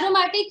 And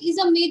aromatic is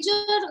a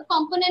major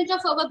component of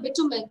our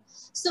bitumen.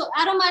 So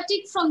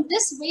aromatic from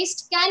this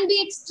waste can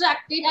be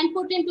extracted and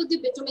put into the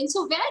bitumen.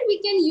 So where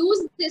we can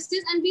use this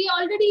is, and we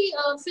already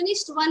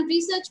finished one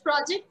research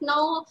project.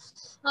 Now,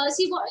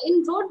 see,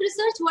 in road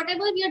research,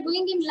 whatever we are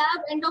doing in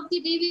lab, end of the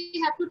day, we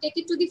have to take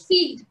it to the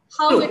field,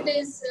 how it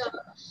is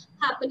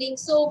happening.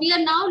 So we are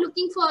now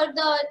looking for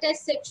the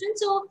test section.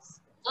 So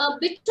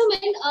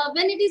bitumen,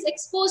 when it is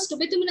exposed to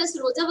bituminous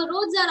roads, our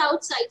roads are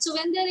outside. So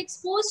when they're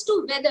exposed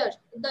to weather,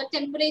 the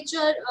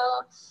temperature,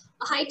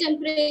 high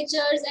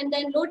temperatures, and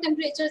then low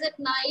temperatures at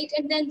night,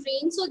 and then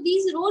rain. So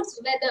these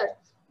roads weather,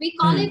 we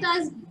call it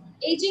as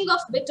aging of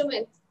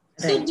bitumen.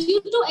 Right. So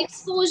due to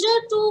exposure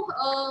to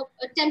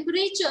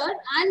temperature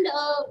and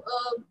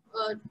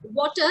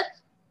water,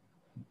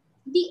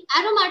 the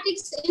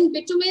aromatics in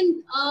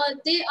bitumen,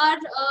 they are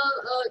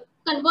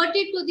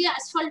converted to the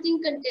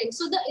asphalting content.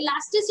 So the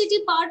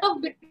elasticity part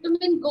of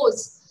bitumen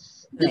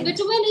goes. The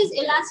bitumen is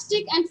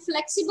elastic and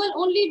flexible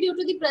only due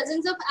to the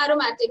presence of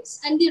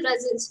aromatics and the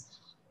resins.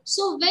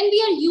 So when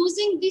we are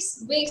using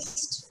this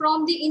waste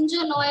from the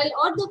engine oil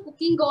or the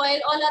cooking oil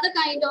or other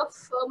kind of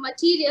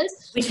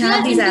materials, which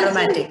have these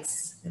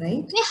aromatics,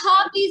 right? They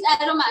have these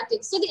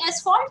aromatics. So the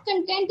asphalt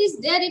content is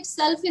there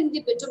itself in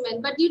the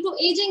bitumen, but due to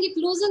aging, it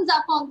loosens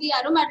up on the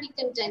aromatic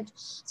content.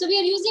 So we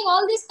are using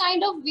all these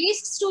kind of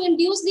wastes to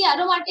induce the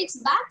aromatics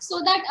back, so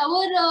that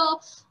our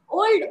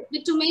old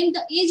bitumen,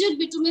 the aged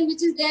bitumen,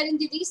 which is there in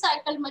the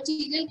recycled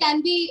material,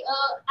 can be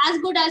as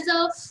good as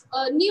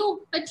a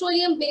new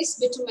petroleum-based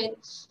bitumen.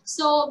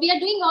 So we are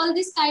doing all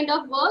this kind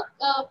of work.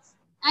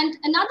 And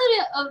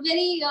another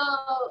very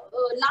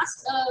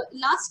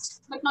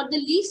last but not the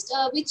least,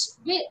 which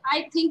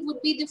I think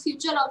would be the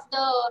future of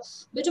the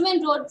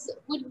bitumen roads,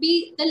 would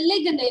be the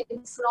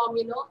lignin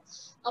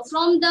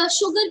from the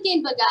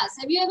sugarcane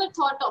bagasse. Have you ever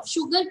thought of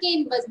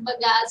sugarcane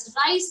bagasse,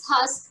 rice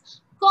husk,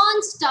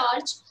 corn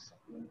starch?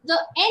 The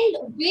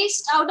end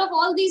waste out of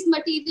all these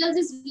materials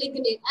is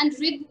lignin, and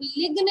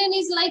lignin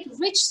is like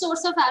rich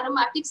source of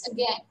aromatics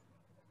again.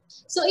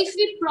 So if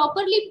we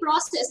properly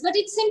process, but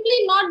it's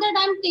simply not that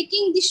I'm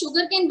taking the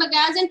sugarcane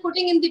bagasse and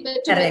putting in the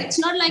bitumen. It's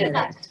not like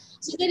that.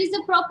 So there is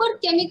a proper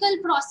chemical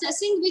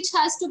processing which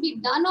has to be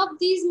done of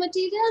these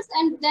materials,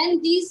 and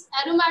then these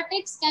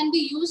aromatics can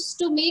be used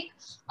to make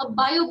a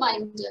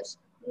biobinder.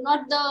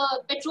 Not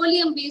the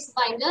petroleum-based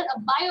binder, a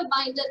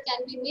biobinder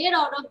can be made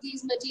out of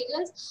these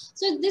materials.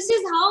 So this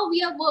is how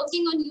we are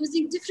working on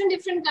using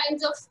different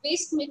kinds of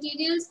waste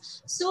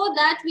materials, so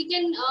that we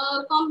can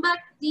combat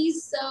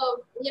these,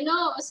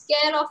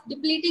 scare of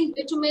depleting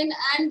bitumen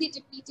and the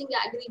depleting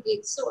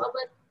aggregates. So our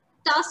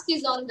task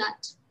is on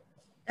that.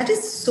 That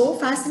is so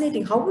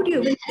fascinating. How would you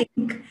even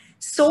think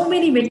so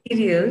many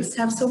materials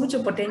have so much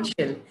of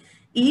potential?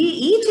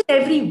 Each and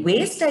every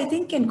waste, I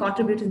think, can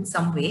contribute in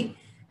some way.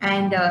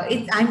 And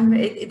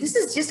this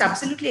is just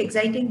absolutely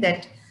exciting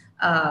that,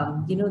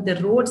 the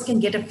roads can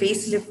get a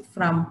facelift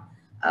from,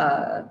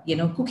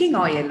 cooking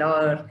oil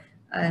or,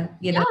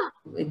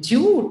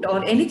 jute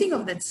or anything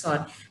of that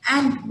sort.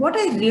 And what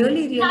I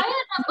really... Tire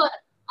rubber.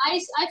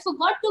 I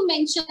forgot to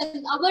mention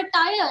our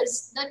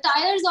tires, the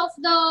tires of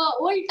the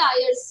old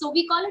tires. So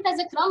we call it as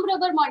a crumb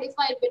rubber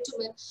modified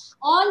bitumen.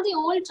 All the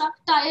old truck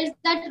tires,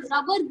 that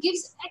rubber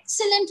gives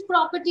excellent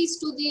properties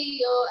to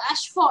the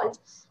asphalt.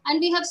 And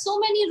we have so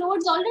many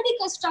roads already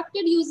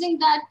constructed using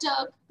that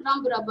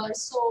crumb rubber.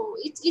 So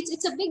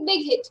it's a big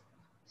hit.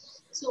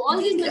 So all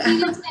these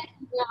materials can...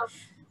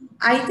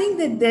 I think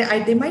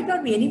that there might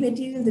not be any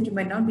material that you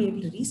might not be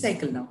able to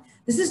recycle now.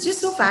 This is just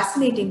so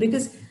fascinating,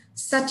 because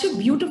such a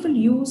beautiful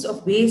use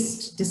of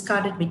waste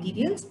discarded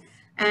materials,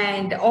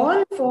 and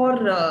all for,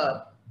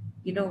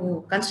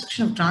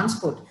 construction of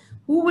transport.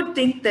 Who would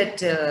think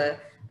that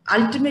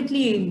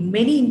ultimately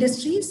many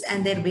industries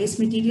and their waste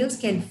materials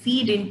can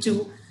feed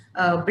into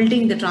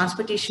building the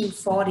transportation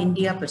for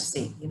India per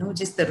se,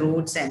 just the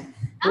roads and...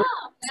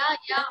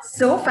 Yeah.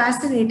 So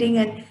fascinating,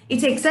 and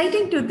it's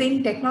exciting to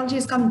think technology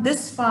has come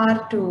this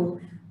far to,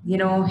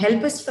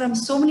 help us from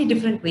so many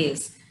different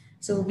ways.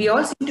 So we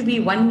all seem to be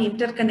one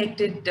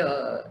interconnected,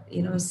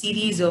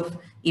 series of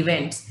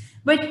events.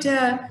 But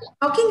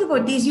talking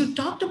about these, you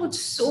talked about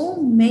so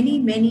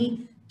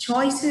many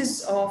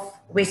choices of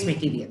waste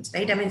materials,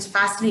 right? I mean, it's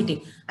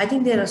fascinating. I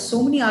think there are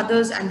so many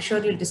others I'm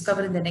sure you'll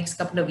discover in the next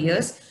couple of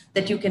years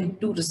that you can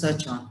do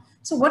research on.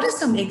 So what are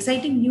some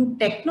exciting new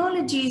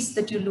technologies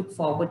that you look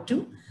forward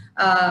to,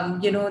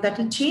 that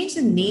will change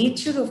the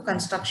nature of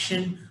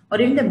construction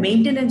or in the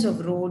maintenance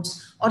of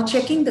roads or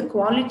checking the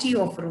quality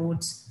of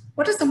roads?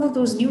 What are some of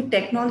those new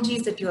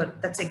technologies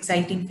that's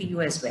exciting for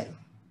you as well?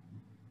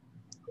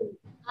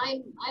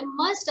 I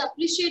must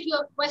appreciate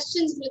your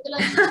questions, Mridula.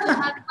 You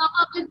have come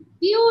up with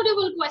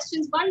beautiful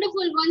questions,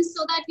 wonderful ones,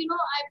 so that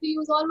I have to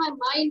use all my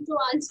mind to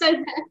answer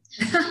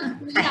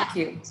them. Thank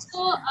you.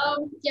 So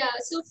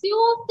so few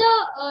of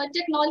the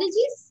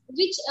technologies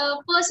which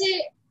per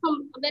se,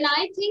 when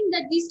I think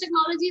that these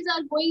technologies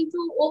are going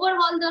to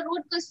overhaul the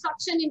road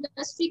construction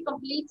industry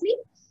completely.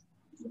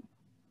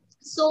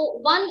 So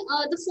one,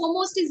 the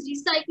foremost is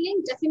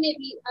recycling,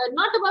 definitely.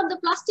 Not about the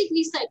plastic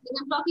recycling,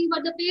 I'm talking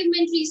about the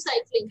pavement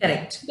recycling.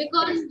 Correct.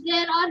 Because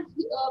there are,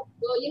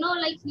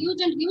 like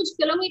huge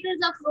kilometers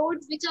of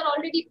roads which are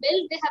already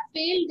built, they have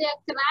failed, they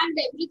are cracked,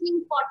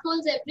 everything,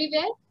 potholes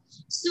everywhere.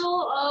 So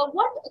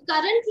what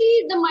currently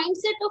the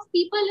mindset of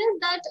people is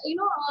that,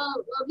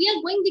 we are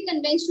going the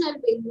conventional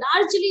way.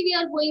 Largely, we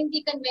are going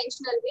the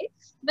conventional way.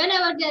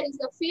 Whenever there is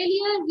a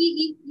failure,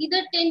 we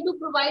either tend to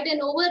provide an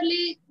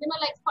overlay,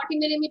 like 40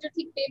 millimeter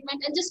thick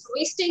pavement and just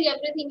wasting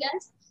everything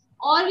else.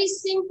 Or we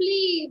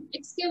simply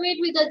excavate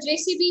with a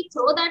JCB,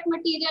 throw that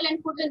material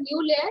and put a new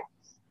layer.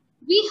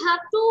 We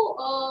have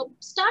to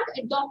start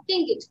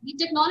adopting it. The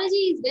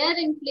technology is there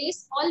in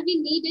place. All we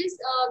need is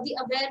the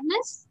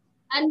awareness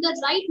and the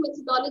right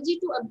methodology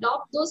to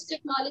adopt those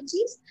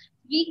technologies.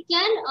 We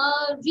can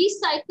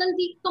recycle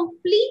the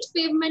complete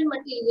pavement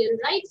material,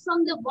 right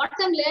from the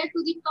bottom layer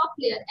to the top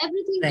layer.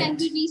 Everything can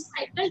be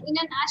recycled in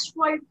an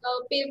asphalt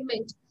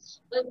pavement.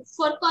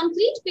 For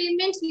concrete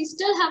pavements, we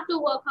still have to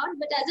work hard.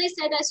 But as I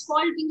said,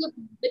 asphalt being a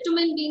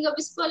bitumen, being a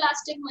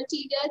viscoelastic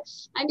material,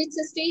 and it's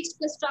a staged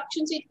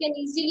construction, so it can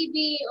easily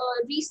be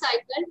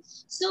recycled.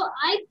 So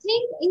I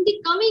think in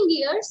the coming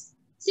years,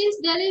 since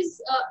there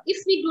is,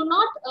 if we do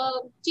not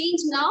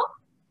change now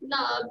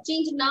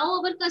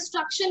our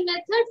construction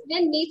methods,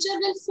 then nature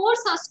will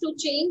force us to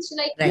change.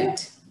 Like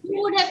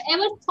who would have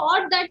ever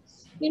thought that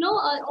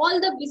all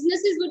the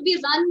businesses would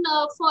be run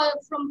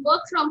from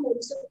work from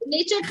home? So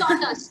nature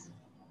taught us.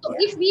 So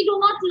if we do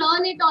not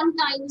learn it on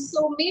time,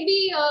 so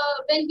maybe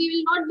when we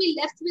will not be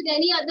left with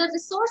any other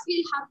resource,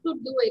 we'll have to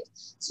do it.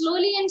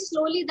 Slowly and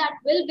slowly that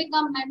will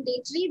become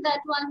mandatory, that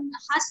one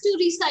has to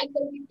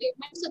recycle the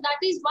pavement. So that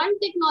is one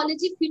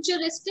technology,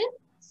 futuristic,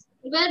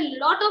 where a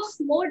lot of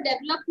more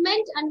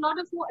development and a lot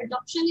of more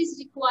adoption is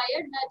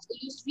required, that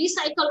you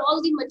recycle all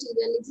the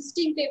material,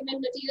 existing pavement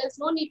materials,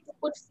 no need to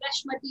put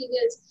fresh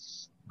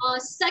materials.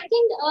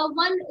 Second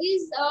one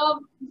is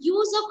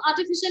use of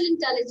artificial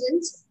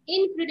intelligence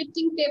in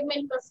predicting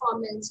pavement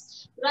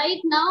performance. Right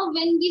now,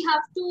 when we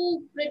have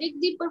to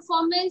predict the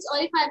performance, or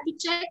if I have to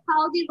check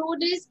how the road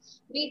is,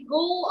 we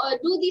go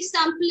do the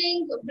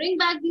sampling, bring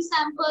back the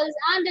samples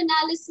and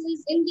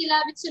analysis in the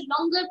lab. It's a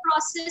longer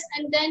process,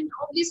 and then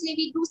obviously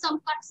we do some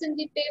cuts in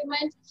the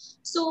pavement.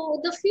 So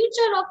the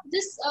future of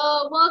this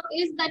work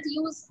is that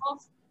use of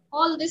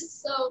all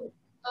this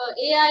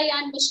AI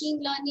and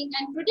machine learning,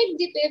 and predict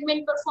the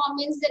pavement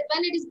performance, that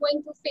when it is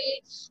going to fail,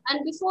 and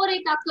before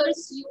it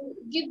occurs, you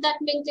give that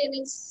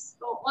maintenance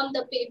on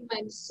the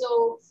pavement.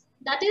 So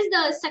that is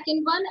the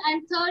second one.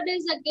 And third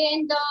is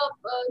again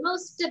the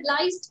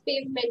stabilized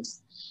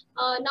pavements.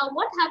 Now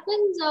what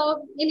happens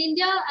in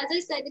India, as I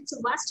said, it's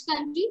a vast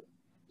country.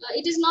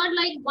 It is not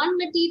like one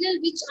material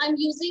which I'm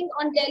using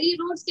on Delhi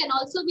roads can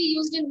also be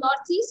used in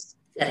Northeast.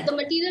 The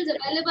materials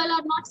available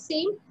are not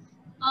same.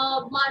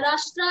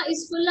 Maharashtra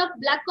is full of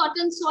black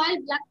cotton soil.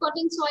 Black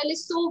cotton soil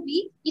is so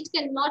weak, it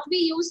cannot be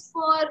used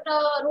for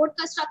road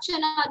construction,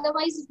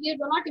 otherwise we are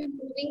not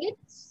improving it.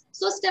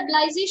 So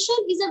stabilization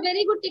is a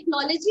very good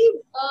technology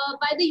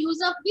by the use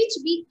of which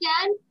we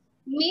can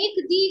make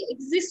the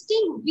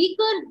existing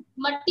weaker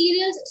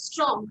materials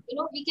strong.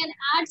 We can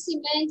add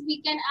cement,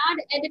 we can add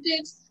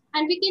additives,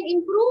 and we can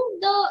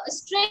improve the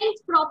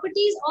strength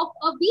properties of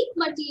a weak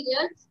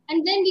material,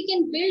 and then we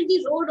can build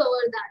the road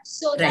over that.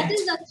 So that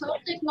is the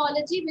third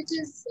technology which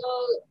is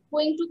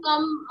going to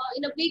come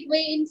in a big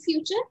way in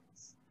future.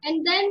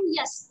 And then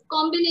yes,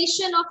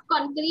 combination of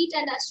concrete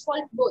and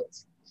asphalt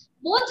both.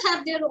 Both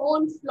have their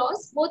own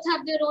flaws, both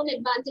have their own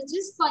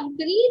advantages.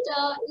 Concrete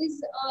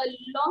is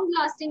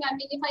long-lasting. I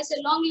mean, if I say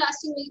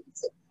long-lasting,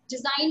 it's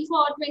designed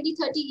for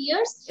 20-30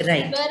 years.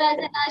 Whereas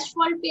an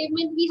asphalt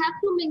pavement, we have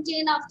to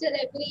maintain after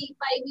every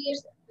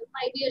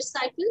 5 years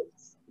cycle.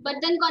 But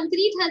then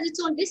concrete has its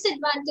own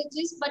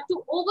disadvantages. But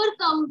to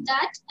overcome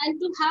that and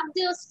to have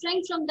the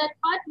strength from that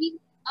part, we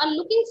are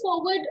looking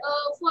forward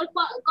for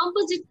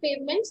composite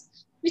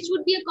pavements, which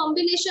would be a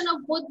combination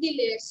of both the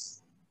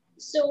layers.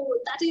 So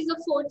that is the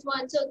fourth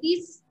one. So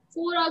these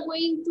four are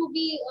going to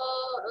be,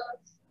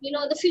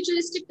 the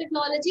futuristic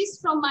technologies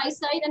from my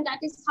side, and that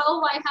is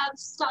how I have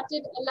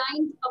started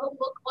aligned our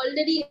work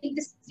already in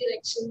this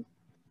direction.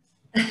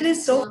 That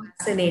is so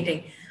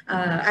fascinating.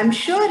 I'm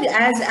sure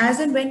as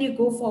and when you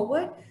go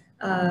forward,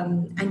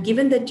 and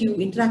given that you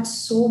interact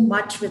so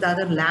much with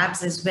other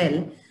labs as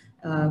well,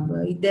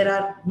 there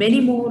are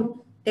many more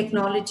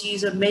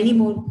technologies or many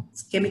more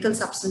chemical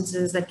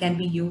substances that can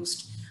be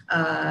used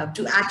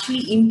to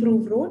actually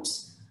improve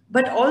roads,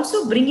 but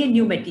also bring in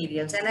new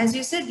materials. And as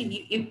you said,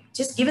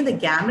 just given the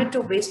gamut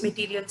of waste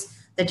materials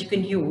that you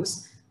can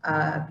use,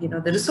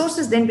 the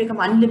resources then become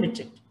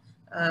unlimited,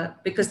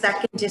 because that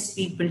can just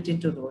be built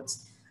into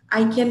roads.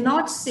 I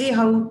cannot say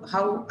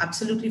how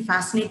absolutely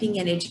fascinating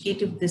and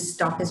educative this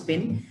talk has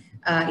been.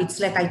 It's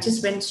like I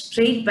just went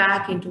straight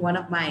back into one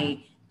of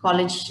my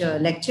college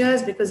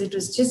lectures, because it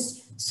was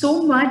just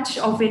so much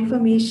of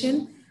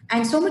information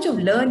and so much of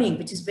learning,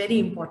 which is very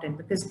important,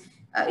 because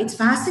it's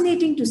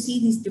fascinating to see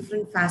these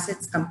different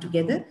facets come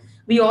together.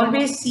 We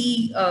always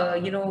see,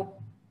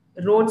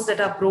 roads that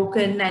are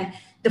broken, and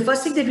the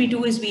first thing that we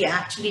do is we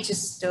actually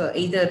just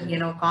either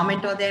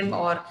comment on them,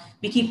 or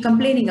we keep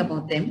complaining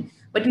about them,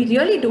 but we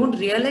really don't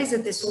realize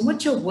that there's so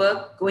much of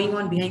work going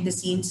on behind the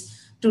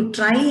scenes to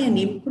try and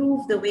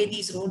improve the way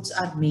these roads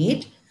are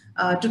made,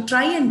 to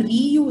try and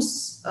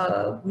reuse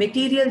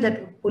material that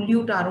would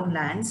pollute our own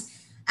lands,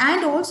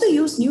 and also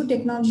use new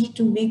technology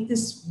to make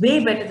this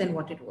way better than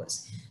what it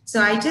was.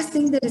 So I just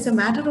think that it's a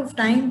matter of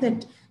time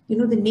that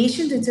the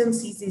nation itself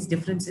sees these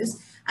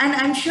differences. And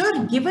I'm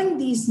sure, given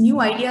these new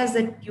ideas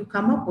that you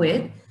come up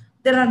with,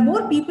 there are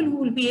more people who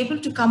will be able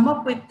to come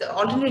up with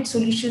alternate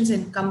solutions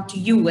and come to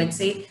you and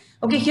say,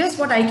 okay, here's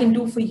what I can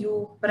do for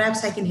you.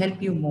 Perhaps I can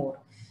help you more.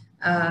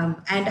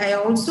 And I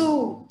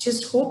also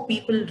just hope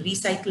people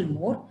recycle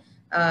more,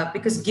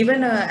 because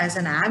given as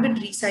an avid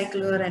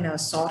recycler and a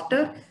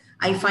sorter,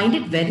 I find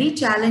it very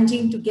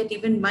challenging to get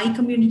even my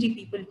community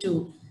people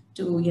to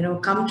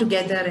come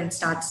together and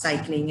start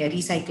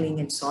recycling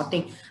and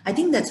sorting. I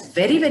think that's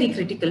very, very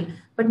critical.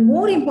 But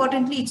more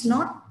importantly, it's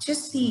not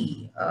just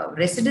the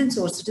residents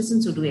or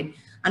citizens who do it.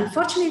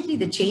 Unfortunately,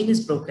 the chain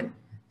is broken.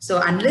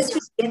 So unless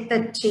we get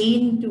that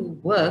chain to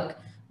work,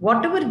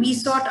 whatever we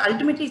sort,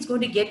 ultimately it's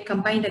going to get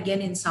combined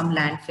again in some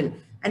landfill.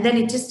 And then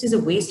it just is a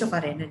waste of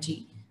our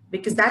energy,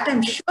 because that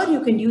I'm sure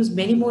you can use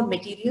many more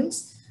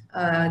materials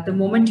the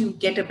moment you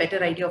get a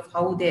better idea of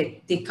how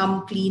they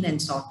come clean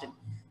and sorted.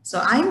 So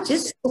I'm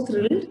just so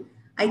thrilled.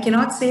 I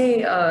cannot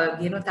say,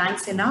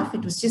 thanks enough.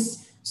 It was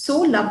just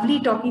so lovely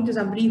talking to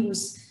somebody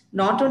who's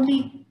not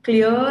only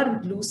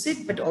clear,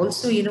 lucid, but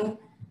also,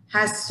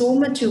 has so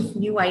much of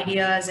new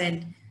ideas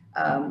and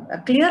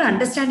a clear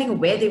understanding of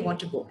where they want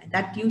to go. And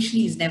that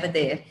usually is never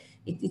there.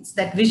 It's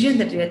that vision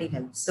that really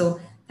helps. So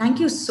thank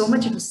you so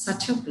much. It was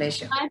such a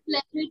pleasure. My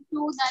pleasure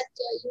too, that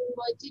you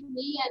invited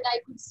me and I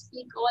could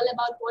speak all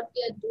about what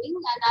we are doing.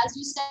 And as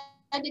you said,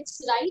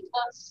 it's right.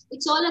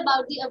 It's all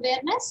about the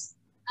awareness.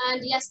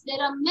 And yes,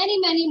 there are many,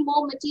 many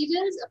more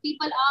materials.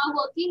 People are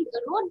working.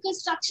 The road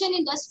construction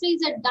industry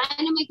is a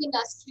dynamic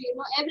industry.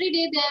 Every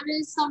day there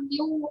is some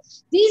new,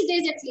 these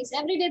days at least,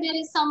 every day there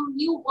is some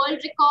new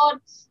world record,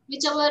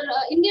 which our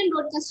Indian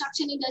road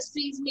construction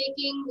industry is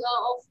making,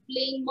 of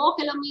laying more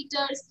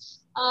kilometers.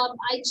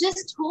 I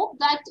just hope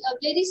that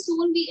very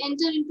soon we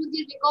enter into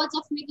the records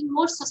of making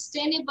more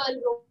sustainable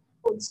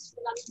roads,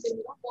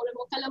 more and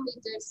more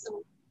kilometers.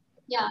 So,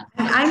 yeah.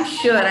 I'm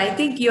sure. I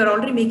think you're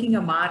already making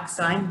a mark.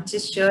 So I'm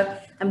just sure.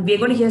 And we're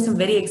going to hear some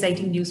very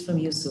exciting news from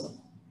you soon.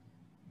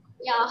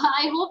 Yeah,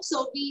 I hope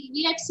so.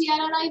 We at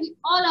CRRI, we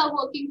all are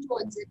working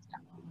towards it.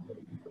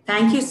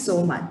 Thank you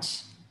so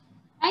much.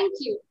 Thank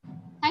you.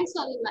 Thanks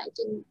for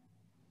inviting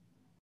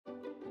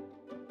me.